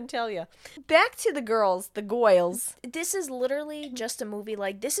happening? Couldn't tell you. Back to the girls, the Goyles. This is literally just a movie.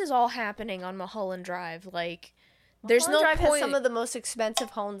 Like, this is all happening on Mulholland Drive. Like, there's no Mulholland Drive point. has some of the most expensive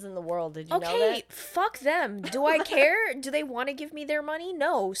homes in the world. Did you know that? Okay, fuck them. Do I care? Do they want to give me their money?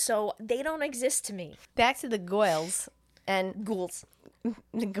 No. So they don't exist to me. Back to the Goyles and Ghouls.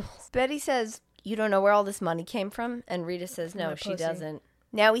 The ghouls. Betty says, you don't know where all this money came from? And Rita says, no, she doesn't.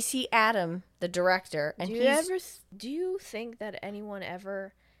 Now we see Adam, the director, and do you think that anyone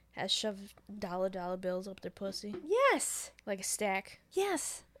ever has shoved dollar bills up their pussy? Yes. Like a stack?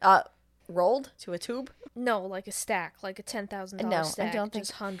 Yes. Rolled to a tube? No, like a stack, like a $10,000 no, stack. I don't think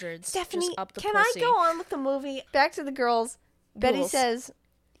just hundreds. Stephanie, just up the can pussy. I go on with the movie? Back to the girls. Betty Ghouls. says,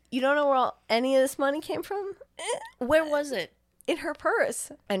 you don't know where any of this money came from? Where was it? In her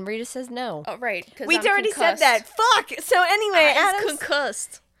purse. And Rita says no. Oh, right. We'd already said that. Fuck! So anyway, Adam's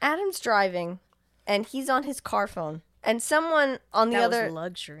concussed. Adam's driving, and he's on his car phone. And someone on the was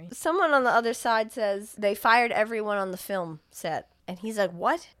luxury. Someone on the other side says they fired everyone on the film set. And he's like,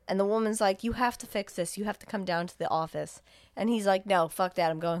 what? And the woman's like, you have to fix this. You have to come down to the office. And he's like, no, fuck that.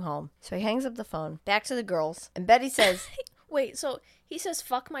 I'm going home. So he hangs up the phone. Back to the girls. And Betty says... Wait, so he says,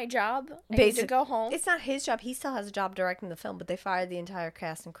 fuck my job? I need to go home? It's not his job. He still has a job directing the film, but they fired the entire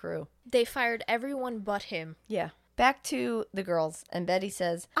cast and crew. They fired everyone but him. Yeah. Back to the girls. And Betty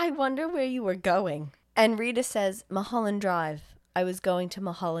says, I wonder where you were going. And Rita says, Mulholland Drive. I was going to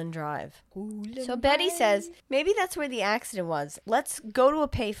Mulholland Drive. So Betty says, maybe that's where the accident was. Let's go to a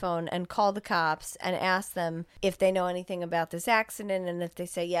payphone and call the cops and ask them if they know anything about this accident. And if they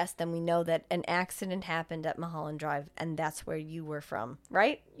say yes, then we know that an accident happened at Mulholland Drive, and that's where you were from.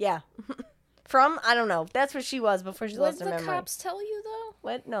 Right? Yeah. From? I don't know. That's where she was before she lost her memory. What did the cops tell you, though?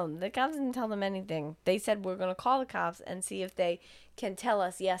 What? No, the cops didn't tell them anything. They said, we're going to call the cops and see if they can tell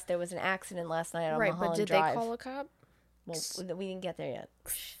us, yes, there was an accident last night on Mulholland Drive. Right, but did they call a cop? Well, we didn't get there yet.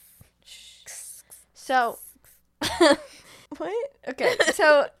 So, what? Okay,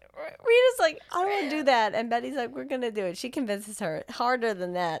 so Rita's like, I don't want to do that. And Betty's like, we're going to do it. She convinces her. Harder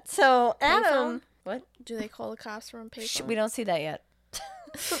than that. So, Adam. Payphone? What? Do they call the cops from payphone? We don't see that yet.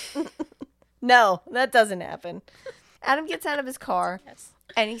 No, that doesn't happen. Adam gets out of his car,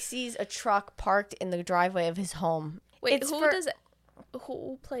 and he sees a truck parked in the driveway of his home. Wait,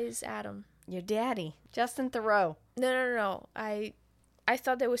 who plays Adam? Your daddy, Justin Theroux. No. I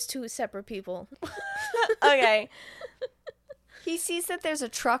thought there was two separate people. Okay. He sees that there's a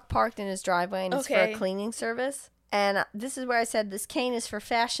truck parked in his driveway, and it's for a cleaning service. And this is where I said, this cane is for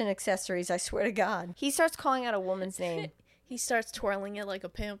fashion accessories, I swear to God. He starts calling out a woman's name. He starts twirling it like a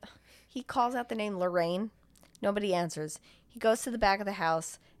pimp. He calls out the name Lorraine. Nobody answers. He goes to the back of the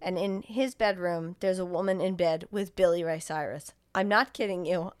house, and in his bedroom, there's a woman in bed with Billy Ray Cyrus. I'm not kidding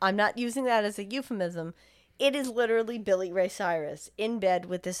you. I'm not using that as a euphemism. It is literally Billy Ray Cyrus in bed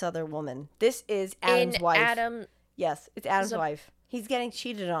with this other woman. This is Adam's wife. Yes, it's Adam's wife. He's getting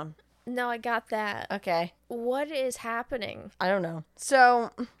cheated on. No, I got that. Okay. What is happening? I don't know.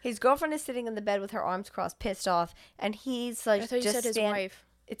 So, his girlfriend is sitting in the bed with her arms crossed, pissed off, and he's like, I thought you said his wife.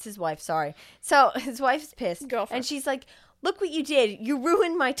 It's his wife, sorry. So, his wife's pissed. Girlfriend. And she's like, look what you did. You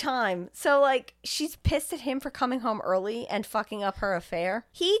ruined my time. So, like, she's pissed at him for coming home early and fucking up her affair.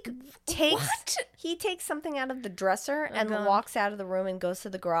 He takes something out of the dresser and walks out of the room and goes to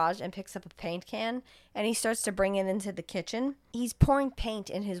the garage and picks up a paint can. And he starts to bring it into the kitchen. He's pouring paint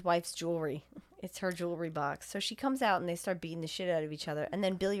in his wife's jewelry. It's her jewelry box. So she comes out and they start beating the shit out of each other. And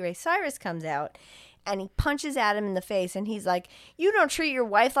then Billy Ray Cyrus comes out and he punches Adam in the face. And he's like, you don't treat your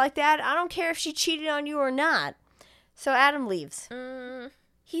wife like that. I don't care if she cheated on you or not. So Adam leaves.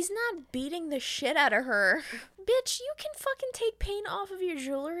 He's not beating the shit out of her. Bitch, you can fucking take paint off of your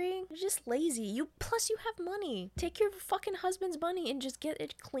jewelry. You're just lazy. Plus you have money. Take your fucking husband's money and just get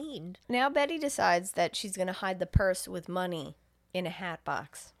it cleaned. Now Betty decides that she's going to hide the purse with money in a hat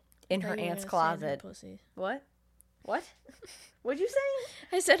box in her aunt's closet. What? What'd you say?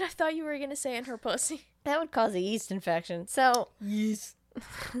 I said I thought you were going to say in her pussy. That would cause a yeast infection. So, yeast.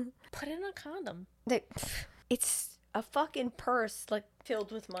 Put it in a condom. It's a fucking purse, like,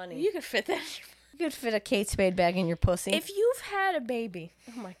 filled with money. You could fit that. You could fit a Kate Spade bag in your pussy. If you've had a baby.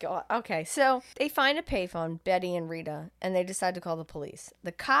 Oh, my God. Okay, so they find a payphone, Betty and Rita, and they decide to call the police.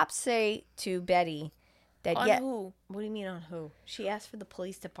 The cops say to Betty that... On who? What do you mean on who? She asked for the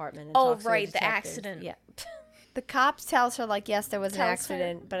police department. And oh, right, the accident. Yeah. The cops tells her, like, yes, there was an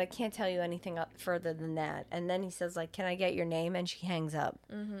accident, but I can't tell you anything further than that. And then he says, like, can I get your name? And she hangs up.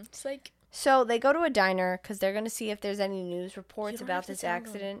 It's like... So they go to a diner because they're going to see if there's any news reports about this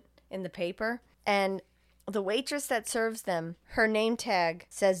accident in the paper. And the waitress that serves them, her name tag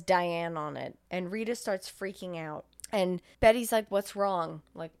says Diane on it. And Rita starts freaking out. And Betty's like, what's wrong?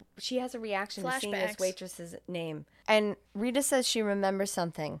 Like, she has a reaction to seeing this waitress's name. And Rita says she remembers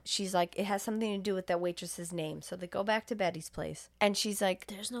something. She's like, it has something to do with that waitress's name. So they go back to Betty's place. And she's like...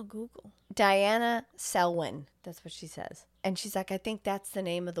 There's no Google. Diana Selwyn. That's what she says. And she's like, I think that's the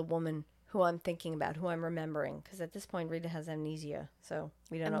name of the woman who I'm thinking about, who I'm remembering. Because at this point, Rita has amnesia. So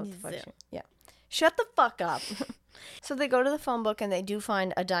we don't know what the fuck she... Yeah. Shut the fuck up. So they go to the phone book and they do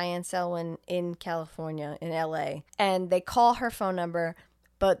find a Diane Selwyn in California, in LA. And they call her phone number,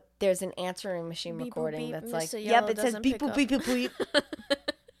 but there's an answering machine beep, recording boop, that's Mr. like, Yellow yep, it says beep, boop, up. beep, boop, beep.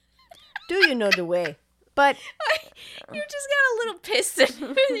 Do you know the way? But you just got a little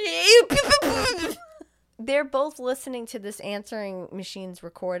piston. They're both listening to this answering machine's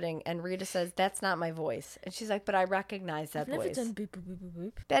recording, and Rita says, that's not my voice. And she's like, but I recognize that voice. I've never done beep, boop, boop,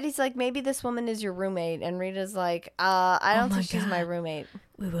 boop. Betty's like, maybe this woman is your roommate. And Rita's like, I don't think she's my roommate.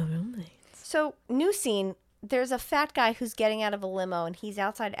 We were roommates. So, new scene. There's a fat guy who's getting out of a limo, and he's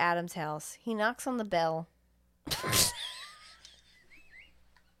outside Adam's house. He knocks on the bell.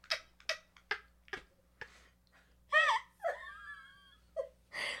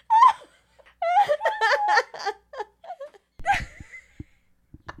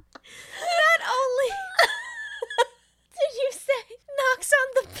 Not only did you say knocks on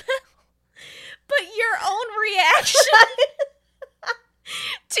the bell, but your own reaction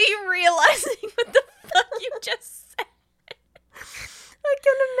to you realizing what the fuck you just said.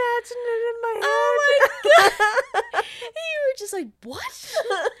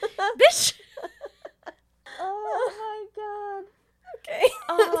 Bitch. Oh my god. Okay.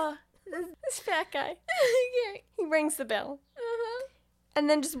 This fat guy. Okay. He rings the bell. Uh-huh. And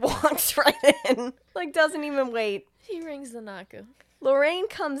then just walks right in. Like, doesn't even wait. He rings the Naku. Lorraine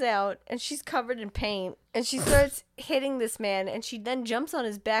comes out, and she's covered in paint. And she starts hitting this man. And she then jumps on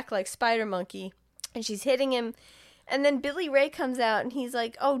his back like Spider Monkey. And she's hitting him. And then Billy Ray comes out, and he's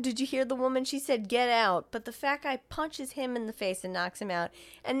like, oh, did you hear the woman? She said, get out. But the fat guy punches him in the face and knocks him out.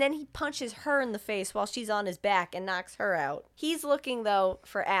 And then he punches her in the face while she's on his back and knocks her out. He's looking, though,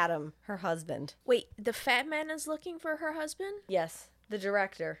 for Adam, her husband. Wait, the fat man is looking for her husband? Yes, the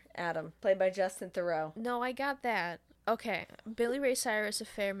director, Adam, played by Justin Theroux. No, I got that. Okay, Billy Ray Cyrus, a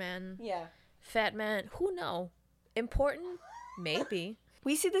fair man. Yeah. Fat man, who know? Important? Maybe.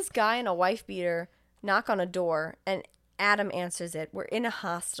 We see this guy in a wife beater knock on a door, and Adam answers it. We're in a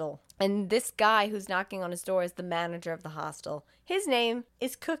hostel, and this guy who's knocking on his door is the manager of the hostel. His name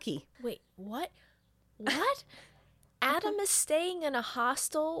is Cookie. Wait, what? What? Adam is staying in a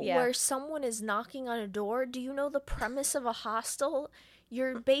hostel where someone is knocking on a door? Do you know the premise of a hostel?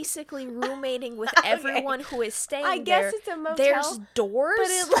 You're basically roommating with everyone who is staying there. I guess it's a motel. There's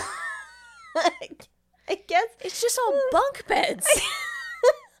doors? But I guess it's just all bunk beds.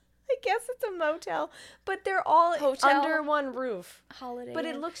 I guess it's a motel, but they're all under one roof. Holiday. But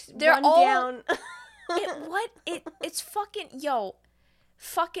it looks they're run all down. It's fucking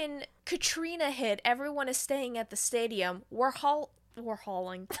fucking Katrina hit. Everyone is staying at the stadium. We're calling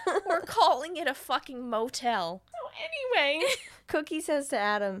it a fucking motel. So anyway, Cookie says to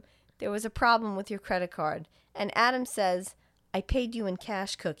Adam, there was a problem with your credit card. And Adam says, I paid you in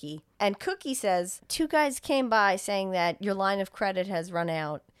cash, Cookie. And Cookie says, 2 guys came by saying that your line of credit has run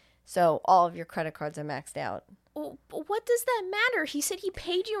out. So all of your credit cards are maxed out. Well, what does that matter? He said he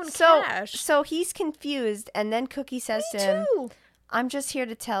paid you in cash. So he's confused, and then Cookie says to him, I'm just here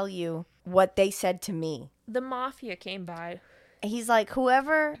to tell you what they said to me. The mafia came by. He's like,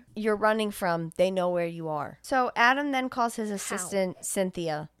 whoever you're running from, they know where you are. So Adam then calls his assistant,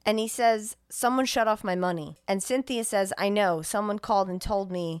 Cynthia, and he says, someone shut off my money. And Cynthia says, I know, someone called and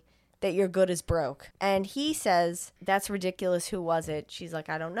told me that you're good as broke. And he says, that's ridiculous, who was it? She's like,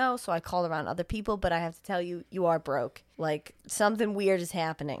 I don't know, so I called around other people, but I have to tell you, you are broke. Like, something weird is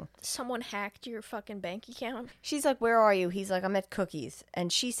happening. Someone hacked your fucking bank account? She's like, where are you? He's like, I'm at Cookies.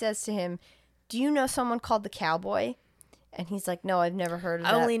 And she says to him, do you know someone called the Cowboy? And he's like, no, I've never heard of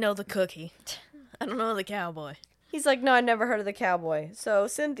that. I only know the Cookie. I don't know the Cowboy. He's like, no, I never heard of the Cowboy. So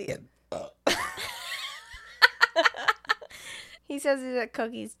Cynthia... He says he's at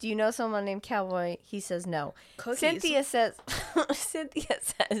Cookies. Do you know someone named Cowboy? He says no. Cookies. Cynthia says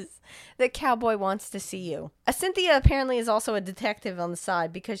that Cowboy wants to see you. Cynthia apparently is also a detective on the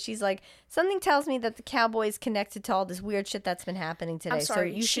side because she's like, something tells me that the Cowboy is connected to all this weird shit that's been happening today. I'm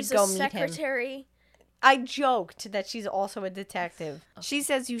sorry, so you should she's go a meet secretary. him. I joked that she's also a detective. Okay. She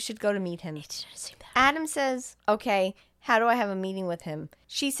says you should go to meet him. It didn't seem that. Adam says, okay, how do I have a meeting with him?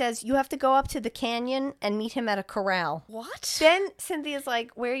 She says, you have to go up to the canyon and meet him at a corral. What? Then Cynthia's like,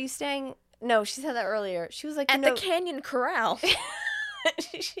 where are you staying? No, she said that earlier. She was like, at the canyon corral.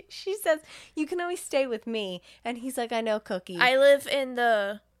 she says, you can always stay with me. And he's like, I know, Cookie. I live in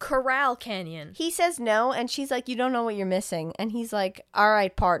the Corral Canyon. He says no, and she's like, you don't know what you're missing. And he's like, all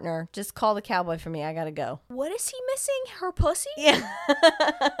right, partner, just call the Cowboy for me. I gotta go. What is he missing? Her pussy? Yeah.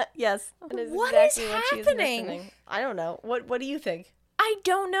 Yes. What is happening? I don't know. What do you think? I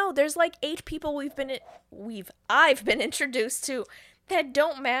don't know. There's like 8 people I've been introduced to that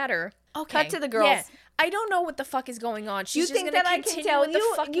don't matter. Okay. Cut to the girls. Yeah. I don't know what the fuck is going on. She's just gonna continue with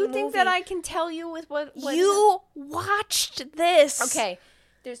the fucking You think movie. that I can tell you with what you watched this? Okay,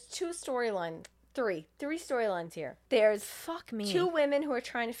 there's 2 storylines. Three storylines here. There's 2 women who are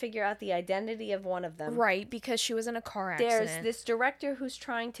trying to figure out the identity of one of them. Right, because she was in a car accident. There's this director who's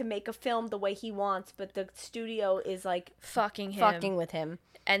trying to make a film the way he wants, but the studio is like fucking with him.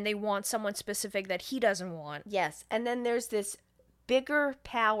 And they want someone specific that he doesn't want. Yes, and then there's this bigger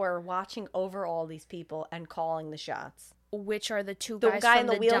power watching over all these people and calling the shots. Which are the 2 guys the guy from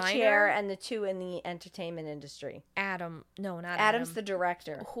in the wheelchair diner? And the 2 in the entertainment industry. Adam. No, not Adam's Adam. the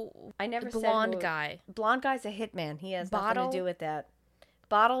director. Who? I never said blonde guy. Blonde guy's a hitman. He has Bottle? nothing to do with that.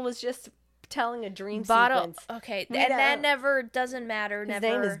 Bottle was just telling a dream sequence. Okay, and that never doesn't matter. His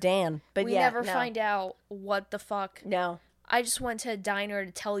name is Dan, but we never find out what the fuck. No. I just went to a diner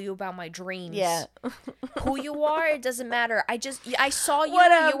to tell you about my dreams. Yeah. Who you are, it doesn't matter. I saw you.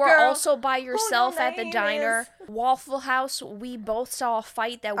 What up, you were girl? also by yourself at the name diner. is? Waffle House, we both saw a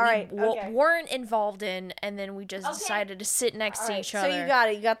fight that weren't involved in, and then we just decided to sit next to each other. So you got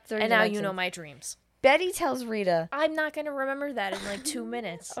it. You got 30 and now you know my dreams. Betty tells Rita. I'm not going to remember that in like 2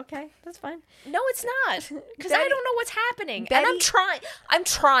 minutes. Okay, that's fine. No, it's not. Because I don't know what's happening. Betty, and I'm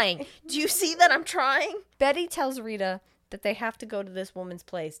trying. Do you see that I'm trying? Betty tells Rita that they have to go to this woman's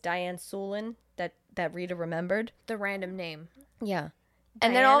place, Diane Sulin, that Rita remembered. The random name. Yeah. Diana.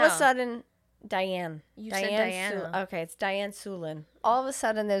 And then all of a sudden, Diane. You said Diana. Okay, it's Diane Sulin. All of a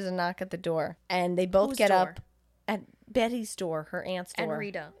sudden, there's a knock at the door. And they both get up at Betty's door, her aunt's door. And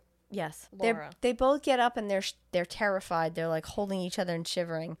Rita. Yes. Laura. They both get up and they're terrified. They're like holding each other and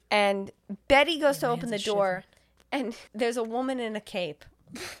shivering. And Betty goes to open the door. And there's a woman in a cape.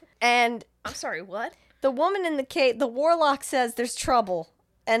 And I'm sorry, what? the woman in the cape, the warlock says there's trouble.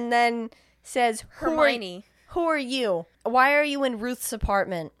 And then says, Hermione. Who are you? Why are you in Ruth's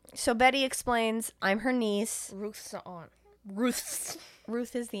apartment? So Betty explains, I'm her niece. Ruth's the aunt. Ruth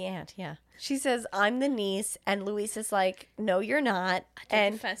is the aunt, yeah. She says, I'm the niece. And Louise is like, no, you're not. I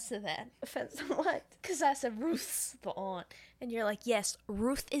take offense to that. Offense to what? Because I said Ruth's the aunt. And you're like, yes,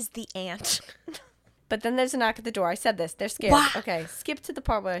 Ruth is the aunt. But then there's a knock at the door. I said this. They're scared. What? Okay, skip to the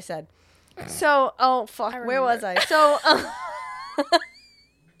part where I said. So, oh, fuck. Where was I? So,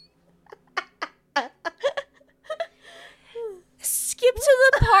 skip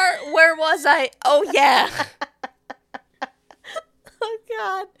to the part where was I? Oh, yeah. Oh,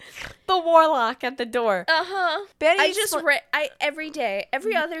 God. The warlock at the door. Uh-huh. Betty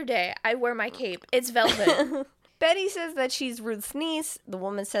every other day, I wear my cape. It's velvet. Betty says that she's Ruth's niece. The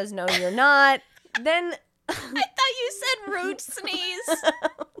woman says, no, you're not. Then I thought you said Ruth sneeze.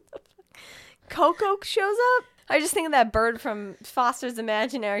 Coco shows up. I just think of that bird from Foster's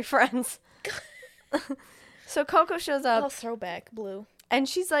Imaginary Friends. So Coco shows up. Oh, throwback, Blue. And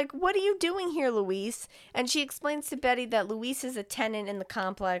she's like, what are you doing here, Louise? And she explains to Betty that Louise is a tenant in the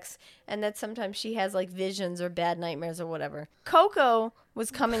complex and that sometimes she has like visions or bad nightmares or whatever. Coco was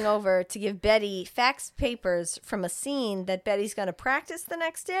coming over to give Betty fax papers from a scene that Betty's going to practice the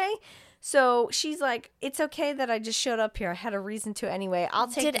next day. So she's like, it's okay that I just showed up here. I had a reason to anyway. I'll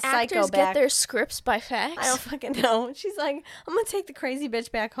take the psycho back. Did actors get their scripts by fax? I don't fucking know. She's like, I'm going to take the crazy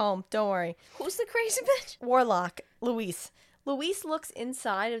bitch back home. Don't worry. Who's the crazy bitch? Warlock, Louise. Louise looks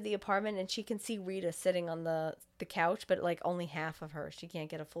inside of the apartment and she can see Rita sitting on the couch, but like only half of her. She can't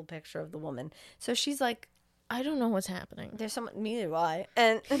get a full picture of the woman. So she's like, I don't know what's happening. There's someone, neither do I.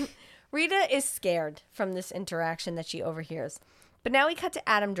 And Rita is scared from this interaction that she overhears. But now we cut to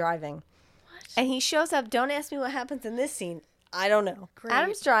Adam driving. What? And he shows up. Don't ask me what happens in this scene. I don't know. Great.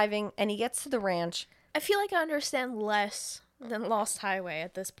 Adam's driving and he gets to the ranch. I feel like I understand less than Lost Highway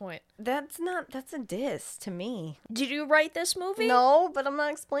at this point. That's a diss to me. Did you write this movie? No, but I'm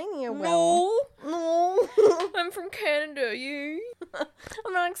not explaining it well. No. I'm from Canada, yeah.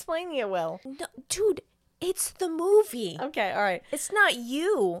 I'm not explaining it well. No, dude, it's the movie. Okay, all right. It's not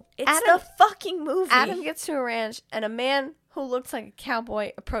you. It's the fucking movie. Adam gets to a ranch and a man who looks like a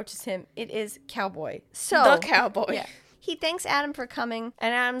cowboy approaches him. It is Cowboy. So the cowboy. Yeah. He thanks Adam for coming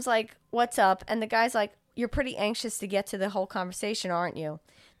and Adam's like, what's up? And the guy's like, you're pretty anxious to get to the whole conversation, aren't you?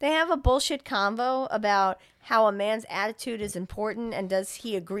 They have a bullshit convo about how a man's attitude is important and does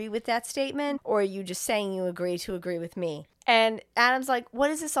he agree with that statement? Or are you just saying you agree to agree with me? And Adam's like,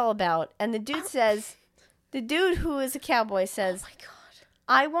 what is this all about? And the dude who is a cowboy says, oh my God.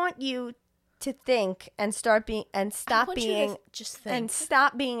 I want you to think and stop being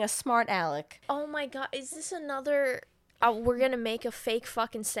a smart aleck. Oh my God, is this another... we're going to make a fake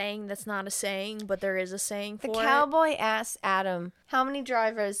fucking saying that's not a saying, but there is a saying for it. The cowboy asks Adam, how many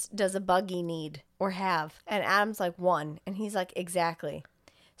drivers does a buggy need or have? And Adam's like, 1. And he's like, exactly.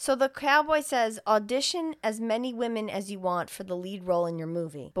 So the cowboy says, audition as many women as you want for the lead role in your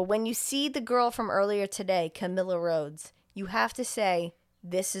movie. But when you see the girl from earlier today, Camilla Rhodes, you have to say,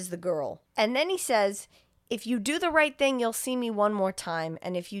 this is the girl. And then he says, if you do the right thing, you'll see me 1 more time.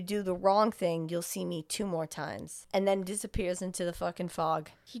 And if you do the wrong thing, you'll see me 2 more times. And then disappears into the fucking fog.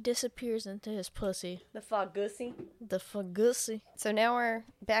 He disappears into his pussy. The fog goosey. The fagussy. So now we're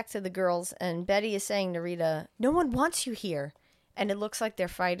back to the girls. And Betty is saying to Rita, no one wants you here. And it looks like they're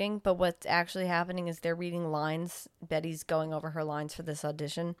fighting. But what's actually happening is they're reading lines. Betty's going over her lines for this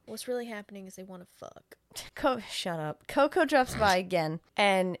audition. What's really happening is they want to fuck. Shut up. Coco drops by again,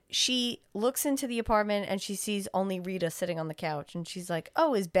 and she looks into the apartment, and she sees only Rita sitting on the couch, and she's like,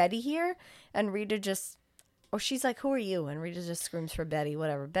 oh, is Betty here? And she's like, who are you? And Rita just screams for Betty,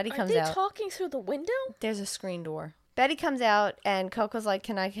 whatever. Betty comes out. Are they talking through the window? There's a screen door. Betty comes out, and Coco's like,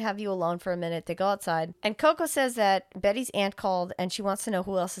 can I have you alone for a minute? They go outside, and Coco says that Betty's aunt called, and she wants to know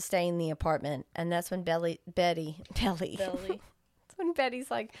who else is staying in the apartment, and that's when Betty... When Betty's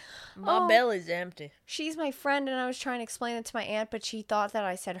like, my belly's empty. She's my friend, and I was trying to explain it to my aunt, but she thought that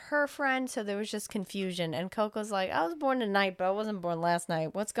I said her friend, so there was just confusion. And Coco's like, I was born tonight, but I wasn't born last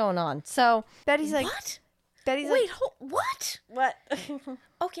night. What's going on? So Betty's like, what? Betty's Wait, like, what? what?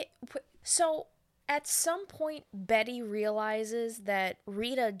 Okay, so at some point, Betty realizes that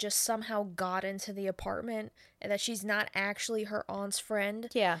Rita just somehow got into the apartment and that she's not actually her aunt's friend.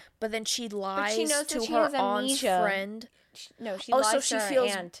 Yeah. But then she lies knows to that she her has aunt's amnesia. friend. No, she Oh, lies so to she her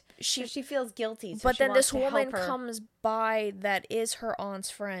feels- aunt. She, So she feels guilty. So but she then wants this to woman help her. comes by that is her aunt's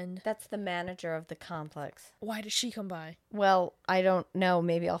friend. That's the manager of the complex. Why does she come by? Well, I don't know.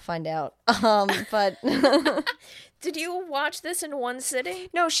 Maybe I'll find out. But Did you watch this in one sitting?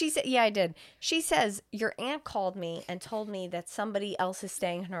 no, she said, yeah, I did. She says, your aunt called me and told me that somebody else is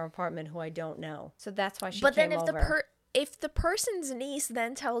staying in her apartment who I don't know. So that's why she But came then over. if the person's niece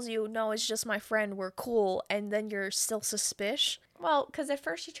then tells you, no, it's just my friend, we're cool, and then you're still suspicious. Well, because at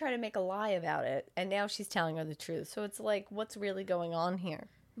first she tried to make a lie about it, and now she's telling her the truth. So it's like, what's really going on here?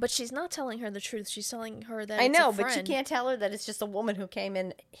 But she's not telling her the truth. She's telling her that I it's know, a friend. but you can't tell her that it's just a woman who came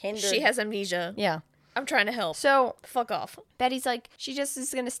in hindered. She has amnesia. Yeah. I'm trying to help. So Fuck off. Betty's like, she just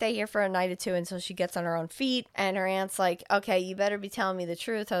is going to stay here for a night or two until she gets on her own feet. And her aunt's like, okay, you better be telling me the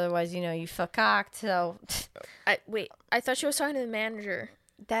truth. Otherwise, you fuck-cocked. So I thought she was talking to the manager.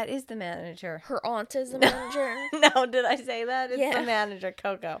 that is the manager. Her aunt is the manager. No, did I say that? It's Yeah. the manager,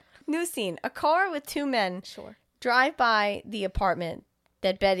 Coco. New scene. A car with two men Sure. drive by the apartment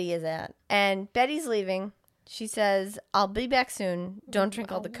that Betty is at. And Betty's leaving. She says, I'll be back soon. Don't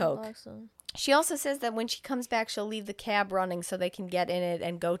drink all the Coke. Awesome. She also says that when she comes back, she'll leave the cab running so they can get in it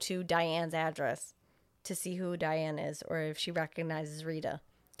and go to Diane's address to see who Diane is or if she recognizes Rita.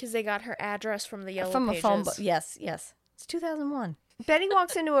 Because they got her address from the yellow From pages. a phone book. Yes. It's 2001. Betty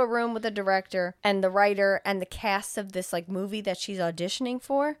walks into a room with the director and the writer and the cast of this movie that she's auditioning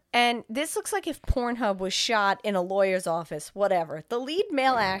for. And this looks like if Pornhub was shot in a lawyer's office. Whatever. The lead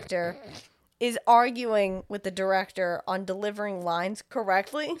male actor is arguing with the director on delivering lines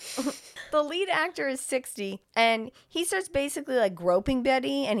correctly. The lead actor is 60, and he starts basically groping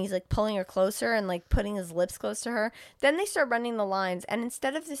Betty, and he's pulling her closer and putting his lips close to her. Then they start running the lines, and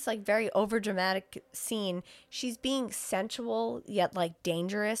instead of this very overdramatic scene, she's being sensual yet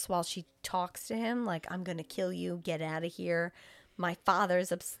dangerous while she talks to him I'm gonna kill you, get out of here. My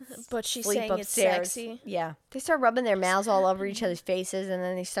father's But she's sleep saying upstairs. it's sexy. Yeah. They start rubbing their mouths all over each other's faces, and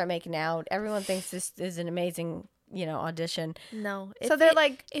then they start making out. Everyone thinks this is an amazing, audition. No. So they're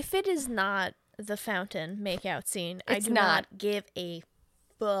if it is not the fountain makeout scene, I It's do not give a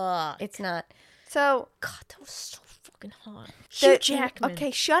fuck. It's not. So God, that was so fucking hot. Hugh the- Jackman.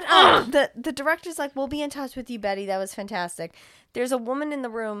 Okay, shut up. The director's like, we'll be in touch with you, Betty. That was fantastic. There's a woman in the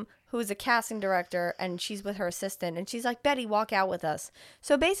room who is a casting director, and she's with her assistant, and she's like, Betty, walk out with us.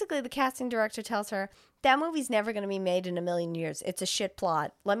 So basically, the casting director tells her, that movie's never going to be made in a million years. It's a shit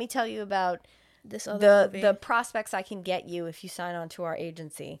plot. Let me tell you about This other movie. the prospects I can get you if you sign on to our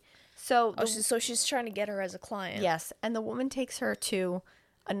agency. So, so she's trying to get her as a client. yes, and the woman takes her to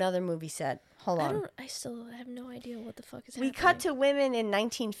another movie set. Hold on. I still have no idea what the fuck is We happening. cut to women in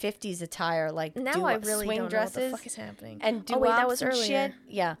 1950s attire, now I really swing don't dresses know what the fuck is happening. and doo-wops oh wait, that was and earlier. shit.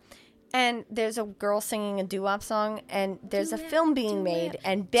 Yeah. And there's a girl singing a doo-wop song, and there's a film being made,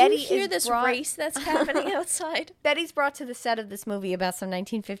 and Betty Do you hear is this brought, race that's happening outside? Betty's brought to the set of this movie about some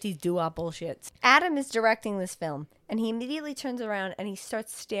 1950s doo-wop bullshit. Adam is directing this film, and he immediately turns around and he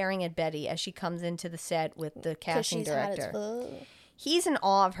starts staring at Betty as she comes into the set with the casting she's hot as director. fuck. He's in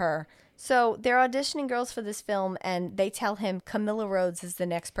awe of her. So they're auditioning girls for this film, and they tell him Camilla Rhodes is the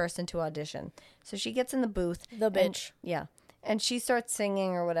next person to audition. So she gets in the booth. The bitch. And she starts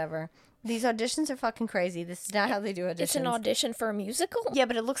singing or whatever. These auditions are fucking crazy. This is not how they do auditions. It's an audition for a musical? Yeah,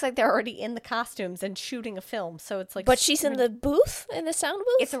 but it looks like they're already in the costumes and shooting a film. So it's But she's in the booth? In the sound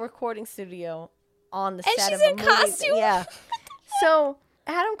booth? It's a recording studio on the And set she's of a in movie. costume? Yeah. So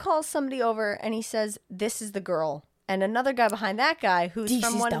Adam calls somebody over and he says, this is the girl. And another guy behind that guy, who's This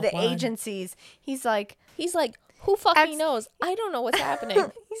from is one of the the one. agencies, he's like, who fucking knows? I don't know what's happening.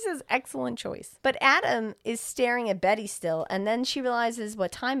 he says, excellent choice. But Adam is staring at Betty still. And then she realizes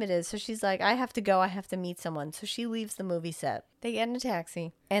what time it is. So she's like, I have to go. I have to meet someone. So she leaves the movie set. They get in a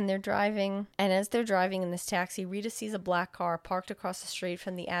taxi and they're driving. And as they're driving in this taxi, Rita sees a black car parked across the street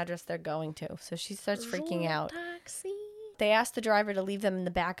from the address they're going to. So she starts freaking out. Taxi. They ask the driver to leave them in the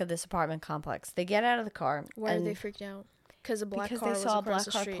back of this apartment complex. They get out of the car. Why are and they freaked out? Because a black because car they was saw a across black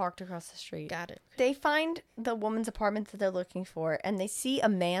the car street. parked across the street. Got it. They find the woman's apartment that they're looking for, and they see a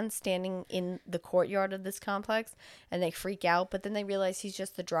man standing in the courtyard of this complex, and they freak out. But then they realize he's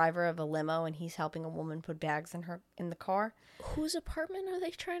just the driver of a limo, and he's helping a woman put bags in the car. Whose apartment are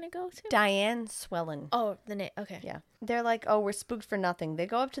they trying to go to? Diane Swellen. Oh, the name. Okay. Yeah. They're like, oh, we're spooked for nothing. They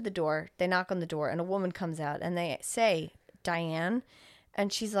go up to the door. They knock on the door, and a woman comes out, and they say, Diane.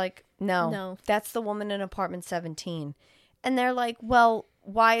 And she's like, no, that's the woman in apartment 17. And they're like, well,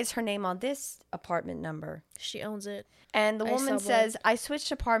 why is her name on this apartment number? She owns it. And the woman says, I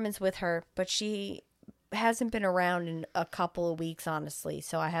switched apartments with her, but she hasn't been around in a couple of weeks, honestly,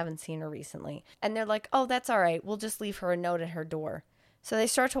 so I haven't seen her recently. And they're like, oh, that's all right. We'll just leave her a note at her door. So they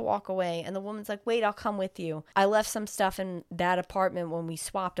start to walk away, and the woman's like, wait, I'll come with you. I left some stuff in that apartment when we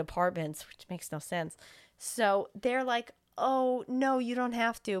swapped apartments, which makes no sense. So they're like, oh, no, you don't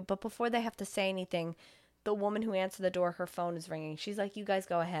have to. But before they have to say anything, the woman who answered the door, her phone is ringing. She's like, you guys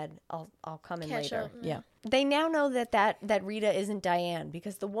go ahead. I'll come in later. Yeah. They now know that Rita isn't Diane,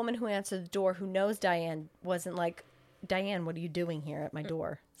 because the woman who answered the door, who knows Diane, wasn't like, Diane, what are you doing here at my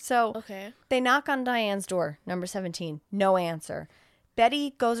door? So they knock on Diane's door, number 17. No answer.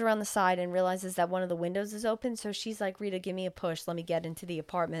 Betty goes around the side and realizes that one of the windows is open. So she's like, Rita, give me a push. Let me get into the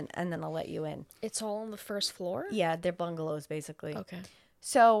apartment, and then I'll let you in. It's all on the first floor? Yeah, they're bungalows, basically. Okay.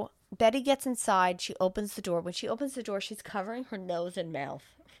 So Betty gets inside. She opens the door. When she opens the door, she's covering her nose and mouth.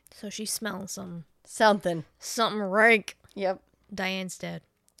 So she's smelling something. Something rank. Yep. Diane's dead.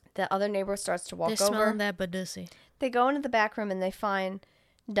 The other neighbor starts to walk over. They're smelling that badussy. They go into the back room and they find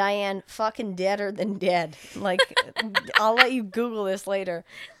Diane fucking deader than dead. Like, I'll let you Google this later.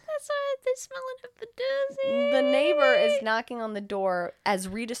 That's why they're smelling of badussy. The neighbor is knocking on the door as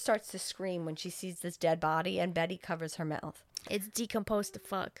Rita starts to scream when she sees this dead body, and Betty covers her mouth. It's decomposed to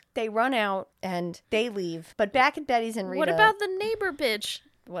fuck. They run out and they leave. But back at Betty's and Rita. What about the neighbor bitch?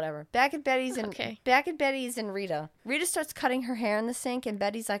 Whatever. Back at Betty's and Rita. Rita starts cutting her hair in the sink, and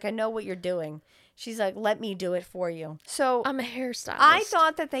Betty's like, I know what you're doing. She's like, let me do it for you. So I'm a hairstylist. I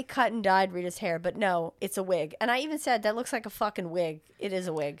thought that they cut and dyed Rita's hair, but no, it's a wig. And I even said, that looks like a fucking wig. It is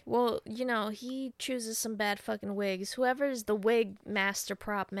a wig. Well, you know, he chooses some bad fucking wigs. Whoever's the wig master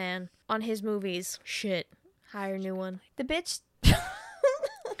prop man on his movies, shit, hire a new one. The bitch...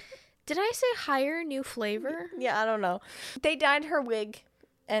 Did I say hire new flavor? Yeah, I don't know. They dyed her wig,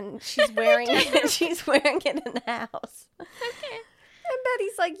 and she's wearing it. She's wearing it in the house. Okay. And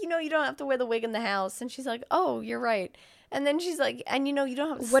Betty's like, you know, you don't have to wear the wig in the house. And she's like, oh, you're right. And then she's like, and you know, you don't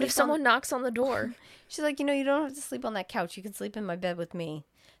have to sleep. What if someone knocks on the door? She's like, you know, you don't have to sleep on that couch. You can sleep in my bed with me.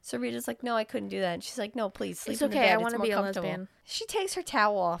 So Rita's like, no, I couldn't do that. And she's like, no, please sleep in the bed. I want to be a lesbian. She takes her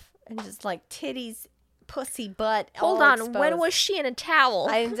towel off and just like titties, pussy, butt. Hold on. Exposed. When was she in a towel?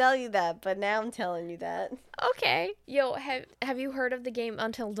 I didn't tell you that, but now I'm telling you that. Okay. Yo, have you heard of the game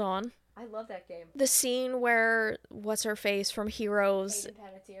Until Dawn? I love that game. The scene where what's-her-face from Heroes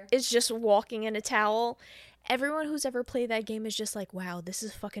is just walking in a towel. Everyone who's ever played that game is just like, wow, this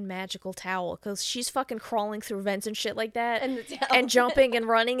is a fucking magical towel. Because she's fucking crawling through vents and shit like that. And jumping and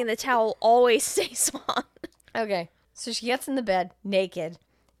running, and the towel always stays on. Okay. So she gets in the bed, naked.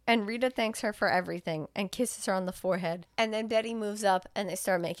 And Rita thanks her for everything and kisses her on the forehead. And then Betty moves up and they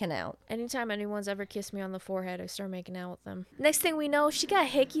start making out. Anytime anyone's ever kissed me on the forehead, I start making out with them. Next thing we know, she got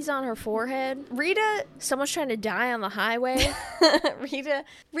hickeys on her forehead. Someone's trying to die on the highway. Rita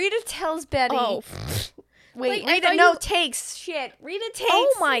tells Betty. Oh. Wait, Rita, takes. Shit. Rita takes.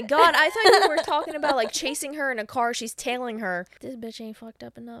 Oh my god, I thought you were talking about like chasing her in a car. She's tailing her. This bitch ain't fucked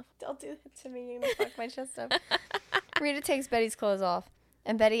up enough. Don't do that to me. You're gonna fuck my chest up. Rita takes Betty's clothes off.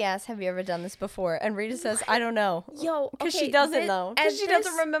 And Betty asks, have you ever done this before? And Rita says, I don't know. Yo, because she doesn't know. Because she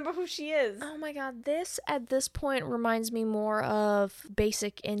doesn't remember who she is. Oh my god, this at this point reminds me more of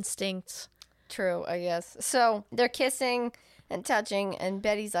Basic Instinct. True, I guess. So they're kissing and touching, and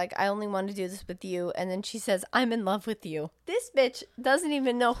Betty's like, I only want to do this with you. And then she says, I'm in love with you. This bitch doesn't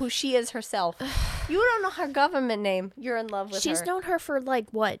even know who she is herself. You don't know her government name. You're in love with her. She's known her for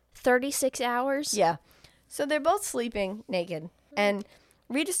like, what, 36 hours? Yeah. So they're both sleeping naked. And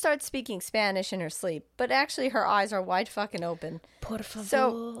Rita starts speaking Spanish in her sleep, but actually her eyes are wide fucking open. Por favor.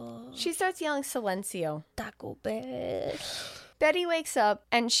 So she starts yelling silencio. Taco Bell. Betty wakes up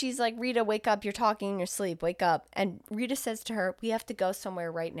and she's like, Rita, wake up. You're talking in your sleep. Wake up. And Rita says to her, we have to go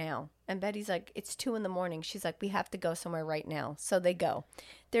somewhere right now. And Betty's like, it's 2 a.m. She's like, we have to go somewhere right now. So they go.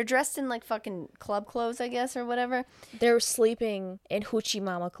 They're dressed in like fucking club clothes, I guess, or whatever. They're sleeping in hoochie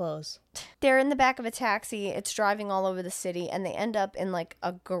mama clothes. They're in the back of a taxi. It's driving all over the city. And they end up in like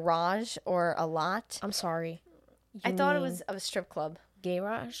a garage or a lot. I'm sorry. I thought it was a strip club.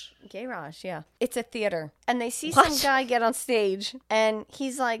 Garage? Garage, yeah. It's a theater. And they see some guy get on stage, and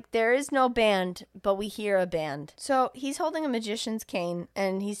he's like, there is no band, but we hear a band. So he's holding a magician's cane,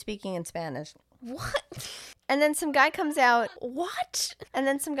 and he's speaking in Spanish. What? And then some guy comes out. What? And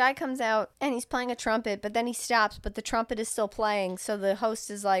then some guy comes out, and he's playing a trumpet, but then he stops, but the trumpet is still playing. So the host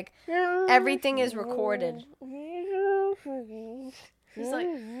is like, everything is recorded. He's like,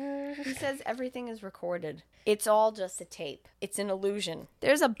 he says everything is recorded. It's all just a tape. It's an illusion.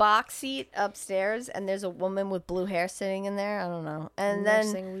 There's a box seat upstairs, and there's a woman with blue hair sitting in there. I don't know. And Next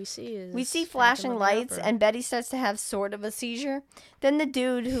then thing we see flashing lights, and Betty starts to have sort of a seizure. Then the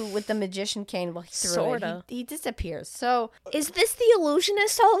dude with the magician cane, well, he threw it. He disappears. So is this the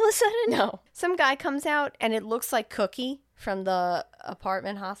illusionist all of a sudden? No. Some guy comes out, and it looks like Cookie from the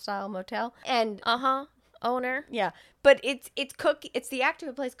apartment hostile motel. And owner. Yeah, but it's Cookie. It's the actor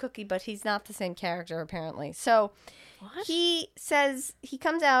who plays Cookie, but he's not the same character apparently. So he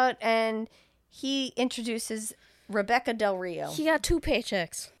comes out and he introduces Rebecca Del Rio. He got 2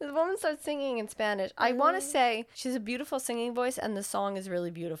 paychecks. The woman starts singing in Spanish. I want to say she's a beautiful singing voice, and the song is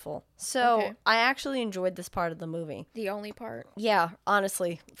really beautiful. So I actually enjoyed this part of the movie. The only part. Yeah,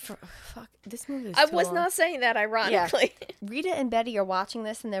 honestly. Fuck, this movie is I too was long. not saying that ironically. Yeah. Rita and Betty are watching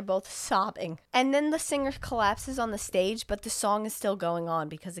this, and they're both sobbing. And then the singer collapses on the stage, but the song is still going on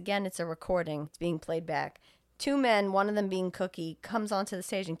because, again, it's a recording. It's being played back. 2 men, one of them being Cookie, comes onto the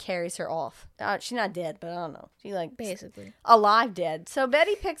stage and carries her off. She's not dead, but I don't know. She basically alive dead. So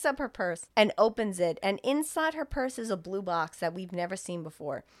Betty picks up her purse and opens it, and inside her purse is a blue box that we've never seen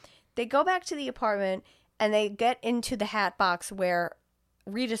before. They go back to the apartment, and they get into the hat box where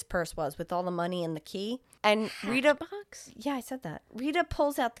Rita's purse was with all the money and the key. And Rita box? Yeah, I said that. Rita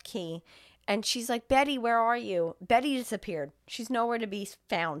pulls out the key, and she's like, Betty, where are you? Betty disappeared. She's nowhere to be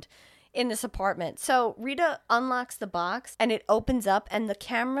found in this apartment. So Rita unlocks the box, and it opens up, and the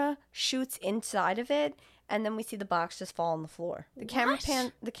camera shoots inside of it, and then we see the box just fall on the floor. The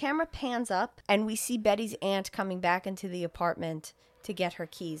camera pans up, and we see Betty's aunt coming back into the apartment to get her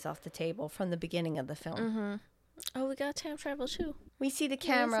keys off the table from the beginning of the film. Mm-hmm. Oh, we got time travel too. We see the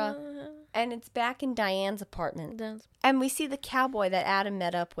camera, and it's back in Diane's apartment. And we see the cowboy that Adam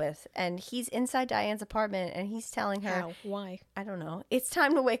met up with, and he's inside Diane's apartment, and he's telling her... How? Why? I don't know. It's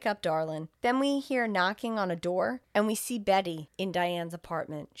time to wake up, darling. Then we hear knocking on a door, and we see Betty in Diane's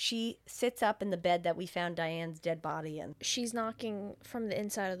apartment. She sits up in the bed that we found Diane's dead body in. She's knocking from the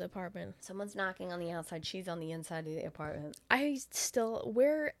inside of the apartment. Someone's knocking on the outside. She's on the inside of the apartment.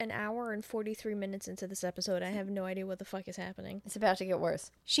 We're an hour and 43 minutes into this episode. I have no idea what the fuck is happening. It's about to get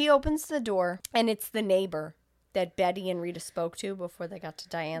worse. She opens the door, and it's the neighbor that Betty and Rita spoke to before they got to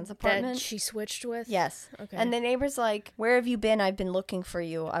Diane's apartment. That she switched with? Yes. Okay. And the neighbor's like, where have you been? I've been looking for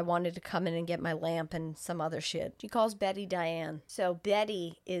you. I wanted to come in and get my lamp and some other shit. She calls Betty Diane. So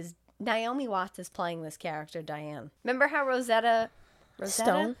Betty is... Naomi Watts is playing this character, Diane. Remember how Rosetta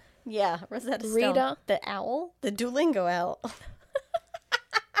Stone? Yeah, Rosetta Stone. Rita? The owl? The Duolingo owl.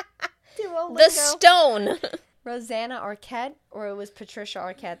 Duolingo. The stone! Rosanna Arquette, or it was Patricia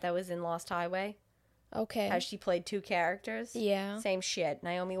Arquette that was in Lost Highway. Okay. How she played 2 characters. Yeah. Same shit.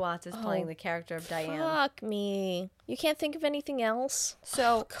 Naomi Watts is playing the character of Diane. Fuck me. You can't think of anything else?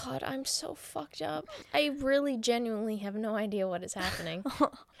 So, God, I'm so fucked up. I really genuinely have no idea what is happening.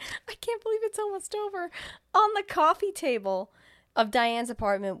 I can't believe it's almost over. On the coffee table of Diane's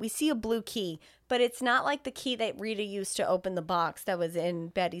apartment, we see a blue key, but it's not like the key that Rita used to open the box that was in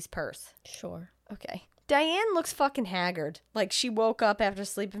Betty's purse. Sure. Okay. Diane looks fucking haggard. Like she woke up after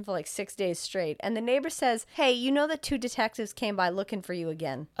sleeping for like 6 days straight. And the neighbor says, hey, you know that 2 detectives came by looking for you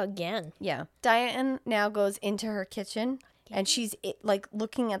again. Again? Yeah. Diane now goes into her kitchen and she's like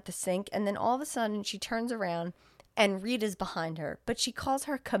looking at the sink. And then all of a sudden she turns around and Rita's behind her. But she calls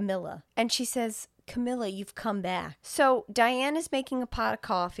her Camilla. And she says, Camilla, you've come back. So Diane is making a pot of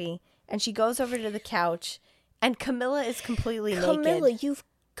coffee and she goes over to the couch and Camilla is completely naked. Camilla, you've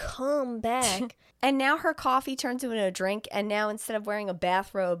come back. And now her coffee turns into a drink, and now instead of wearing a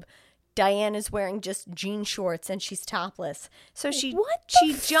bathrobe, Diane is wearing just jean shorts and she's topless. So she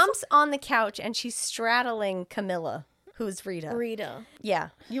jumps on the couch and she's straddling Camilla, who's Rita. Rita. Yeah.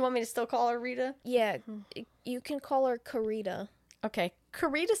 You want me to still call her Rita? Yeah. You can call her Carita. Okay.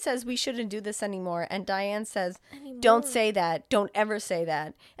 Carita says we shouldn't do this anymore, and Diane says, don't say that. Don't ever say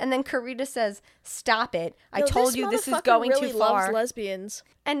that. And then Carita says, stop it. I told you this is going really too far. Loves lesbians.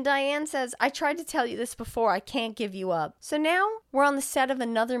 And Diane says, I tried to tell you this before. I can't give you up. So now we're on the set of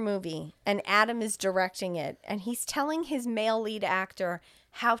another movie, and Adam is directing it, and he's telling his male lead actor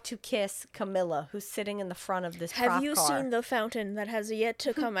how to kiss Camilla, who's sitting in the front of this prop car. Have you seen The Fountain that has yet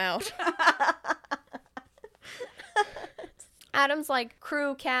to come out? Adam's like,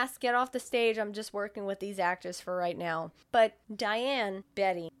 crew, cast, get off the stage. I'm just working with these actors for right now. But Diane,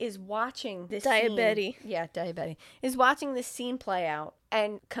 Betty, is watching this Diabetes. scene. Yeah, Diabetes. Is watching this scene play out.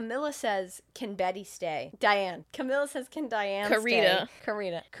 And Camilla says, can Betty stay? Diane. Camilla says, can Diane stay?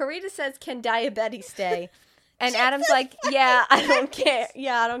 Carita says, can Diabetes stay? And Adam's like, yeah, I don't care.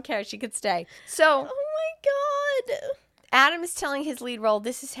 Yeah, I don't care. She could stay. So, Oh my god. Adam is telling his lead role,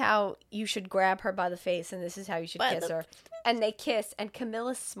 this is how you should grab her by the face and this is how you should kiss her. And they kiss, and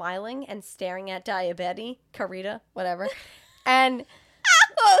Camilla's smiling and staring at Diabetes, Carita, whatever. And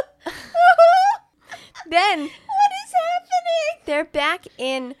then, What is happening? they're back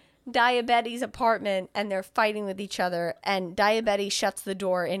in Diabetes' apartment and they're fighting with each other, and Diabetes shuts the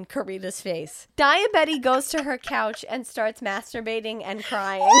door in Carita's face. Diabetes goes to her couch and starts masturbating and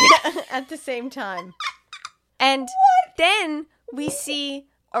crying at the same time. And then we see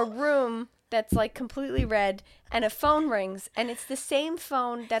a room that's like completely red, and a phone rings, and it's the same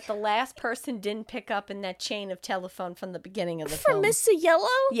phone that the last person didn't pick up in that chain of telephone from the beginning of the film. From Mr. Yellow?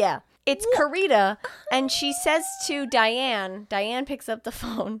 Yeah. It's Carita, and she says to Diane picks up the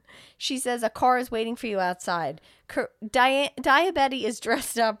phone. She says, a car is waiting for you outside. Diabetes is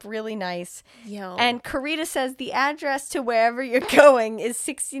dressed up really nice. Yo. And Carita says the address to wherever you're going is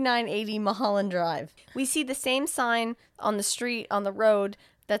 6980 Mulholland Drive. We see the same sign on the street, on the road,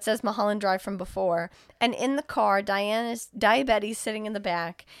 that says Mulholland Drive from before. And in the car, Diabetes sitting in the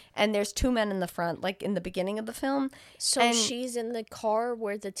back, and there's two men in the front, like in the beginning of the film. So and she's in the car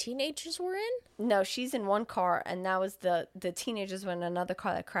where the teenagers were in? No, she's in one car, and that was the teenagers were in another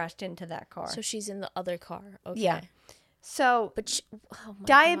car that crashed into that car. So she's in the other car. Okay. Yeah. So But oh my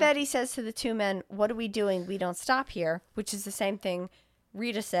Diabetes says to the two men, what are we doing? We don't stop here, which is the same thing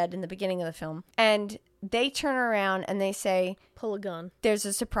Rita said in the beginning of the film. And they turn around and they say, pull a gun. there's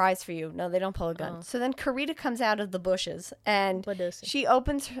a surprise for you. No, they don't pull a gun. Oh. So then Carita comes out of the bushes and What is it? she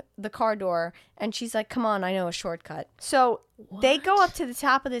opens the car door and she's like, come on, I know a shortcut. So they go up to the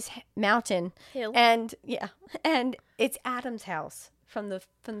top of this mountain Hill. and it's Adam's house from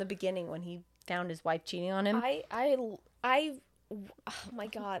the beginning when he found his wife cheating on him. Oh my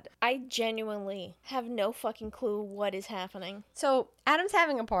god. I genuinely have no fucking clue what is happening. So Adam's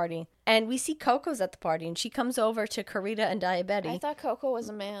having a party, and we see Coco's at the party, and she comes over to Carita and Diabetes. I thought Coco was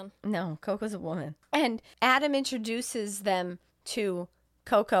a man. No, Coco's a woman. And Adam introduces them to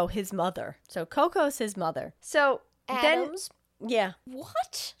Coco, his mother. So Coco's his mother. So Adams? Yeah.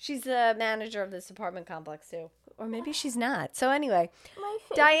 What? She's the manager of this apartment complex, too. Or maybe she's not. So anyway,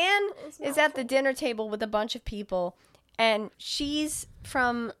 Diane is at the dinner table with a bunch of people, and she's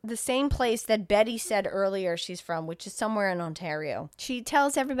from the same place that Betty said earlier she's from, which is somewhere in Ontario. She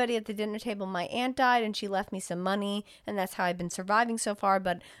tells everybody at the dinner table, my aunt died and she left me some money, and that's how I've been surviving so far,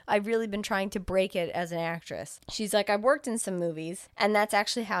 but I've really been trying to break it as an actress. She's like, I worked in some movies, and that's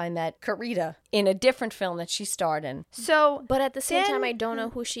actually how I met Carita in a different film that she starred in. So, But at the same time, I don't know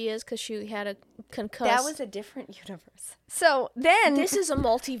who she is because she had a concuss. that was a different universe. So then... This is a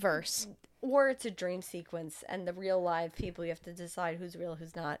multiverse. Or it's a dream sequence, and the real live people, you have to decide who's real,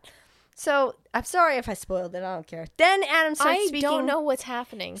 who's not. So, I'm sorry if I spoiled it, I don't care. Then Adam starts speaking... I don't know what's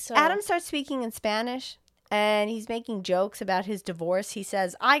happening, so... Adam starts speaking in Spanish, and he's making jokes about his divorce. He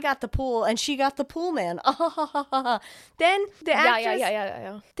says, I got the pool, and she got the pool man. Then the actress...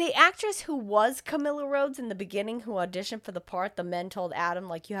 Yeah. The actress who was Camilla Rhodes in the beginning, who auditioned for the part, the men told Adam,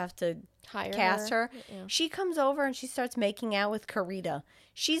 like, you have to Hire cast her. Yeah. She comes over and she starts making out with Carita.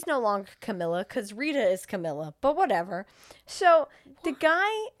 She's no longer Camilla because Rita is Camilla, but whatever. So the guy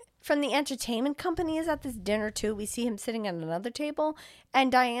from the entertainment company is at this dinner too. We see him sitting at another table,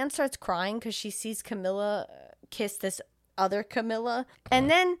 and Diane starts crying because she sees Camilla kiss this other Camilla. And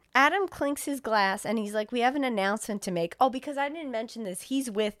then Adam clinks his glass and he's like, we have an announcement to make. Oh, because I didn't mention this.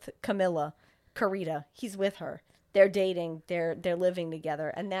 He's with Camilla, Carita. He's with her. They're dating. They're living together.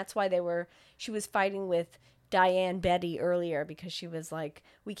 And that's why she was fighting with Diane Betty earlier, because she was like,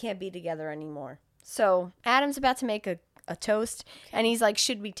 we can't be together anymore. So Adam's about to make a toast, and he's like,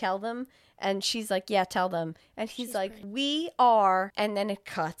 should we tell them? And she's like, yeah, tell them. And he's like, pregnant. We are, and then it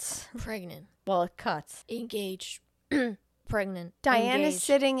cuts. Pregnant. Well, it cuts. Engaged. Pregnant. Diane Engaged. is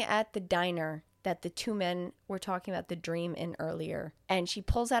sitting at the diner that the two men were talking about the dream in earlier, and she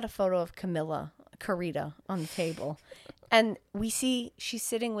pulls out a photo of Carita on the table. And we see she's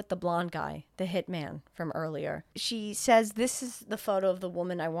sitting with the blonde guy, the hitman from earlier. She says, this is the photo of the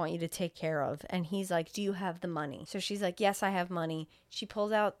woman I want you to take care of. And he's like, do you have the money? So she's like, yes, I have money. She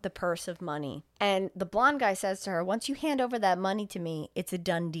pulls out the purse of money. And the blonde guy says to her, once you hand over that money to me, it's a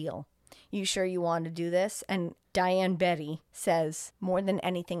done deal. You sure you want to do this? And Diane Betty says, more than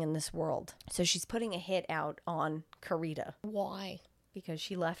anything in this world. So she's putting a hit out on Karita. Why? Because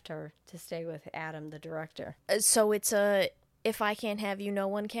she left her to stay with Adam, the director. So it's a if I can't have you, no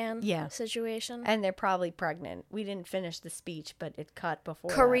one can situation? And they're probably pregnant. We didn't finish the speech, but it cut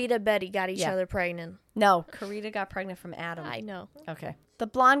before Karita, Betty got each other pregnant. No, Karita got pregnant from Adam. I know. Okay. The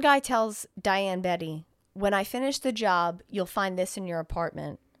blonde guy tells Diane Betty, when I finish the job, you'll find this in your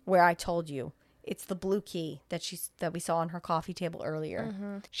apartment where I told you. It's the blue key that we saw on her coffee table earlier.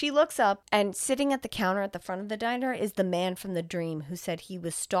 Mm-hmm. She looks up, and sitting at the counter at the front of the diner is the man from the dream who said he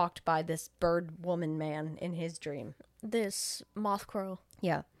was stalked by this bird woman man in his dream. This moth crow.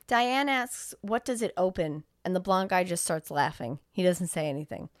 Yeah. Diane asks, what does it open? And the blonde guy just starts laughing. He doesn't say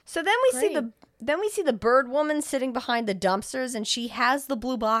anything. So then we see the bird woman sitting behind the dumpsters, and she has the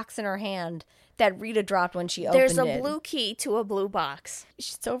blue box in her hand that Rita dropped when she opened it. There's a blue key to a blue box.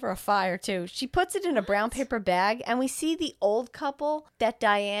 It's over a fire, too. She puts it in a brown paper bag, and we see the old couple that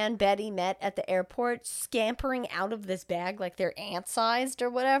Diane Betty met at the airport scampering out of this bag like they're ant-sized or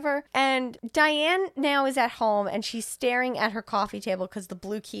whatever. And Diane now is at home, and she's staring at her coffee table because the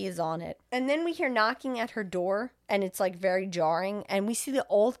blue key is on it. And then we hear knocking at her door, and it's like very jarring, and we see the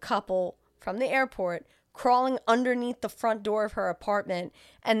old couple from the airport crawling underneath the front door of her apartment,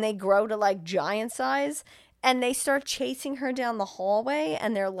 and they grow to like giant size, and they start chasing her down the hallway,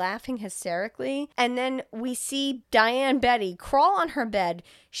 and they're laughing hysterically. And then we see Diane Betty crawl on her bed.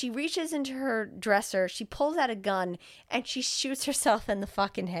 She reaches into her dresser, she pulls out a gun, and she shoots herself in the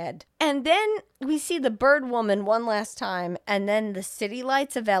fucking head. And then we see the bird woman one last time, and then the city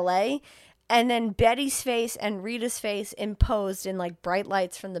lights of LA. And then Betty's face and Rita's face imposed in like bright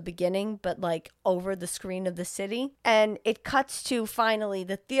lights from the beginning, but like over the screen of the city. And it cuts to finally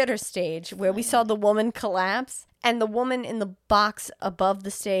the theater stage where we saw the woman collapse, and the woman in the box above the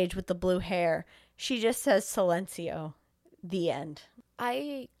stage with the blue hair. She just says Silencio. The end.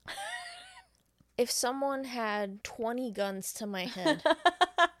 If someone had 20 guns to my head,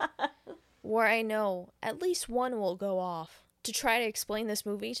 where I know at least one will go off, to try to explain this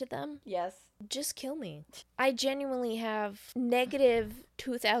movie to them, yes, just kill me. I genuinely have negative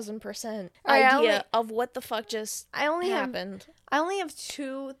 2,000% idea of what the fuck just happened. I only have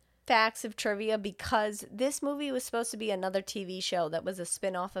 2 facts of trivia because this movie was supposed to be another TV show that was a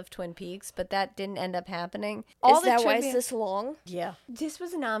spin-off of Twin Peaks, but that didn't end up happening. Is that why it's this long? Yeah. This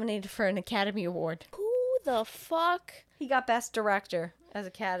was nominated for an Academy Award. Who the fuck? He got Best Director as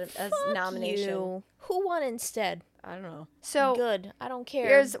nomination. You. Who won instead? I don't know. So good. I don't care.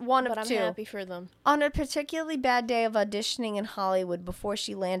 Here's one of but 2. I'm happy for them. On a particularly bad day of auditioning in Hollywood before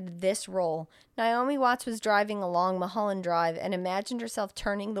she landed this role, Naomi Watts was driving along Mulholland Drive and imagined herself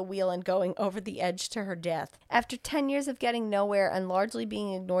turning the wheel and going over the edge to her death. After 10 years of getting nowhere and largely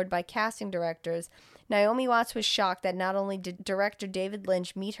being ignored by casting directors, Naomi Watts was shocked that not only did director David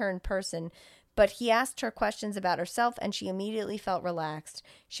Lynch meet her in person, but he asked her questions about herself, and she immediately felt relaxed.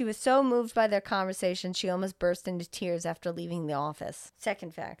 She was so moved by their conversation, she almost burst into tears after leaving the office.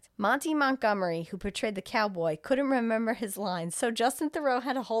 Second fact. Monty Montgomery, who portrayed the cowboy, couldn't remember his lines, so Justin Theroux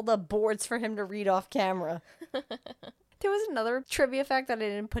had to hold up boards for him to read off camera. There was another trivia fact that I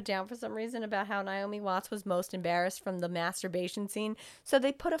didn't put down for some reason about how Naomi Watts was most embarrassed from the masturbation scene. So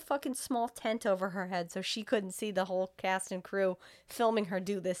they put a fucking small tent over her head so she couldn't see the whole cast and crew filming her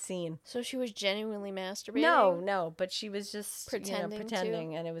do this scene. So she was genuinely masturbating? No, but she was just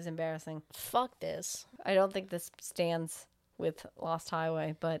pretending, and it was embarrassing. Fuck this. I don't think this stands with Lost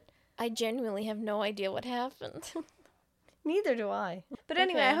Highway, but I genuinely have no idea what happened. Neither do I. But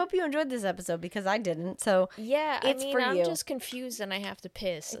anyway, I hope you enjoyed this episode because I didn't. So yeah, it's for you. I'm just confused and I have to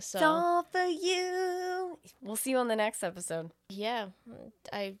piss. It's all for you. We'll see you on the next episode. Yeah,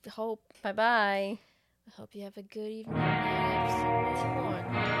 I hope. Bye-bye. I hope you have a good evening.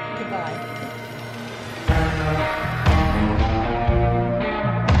 Goodbye.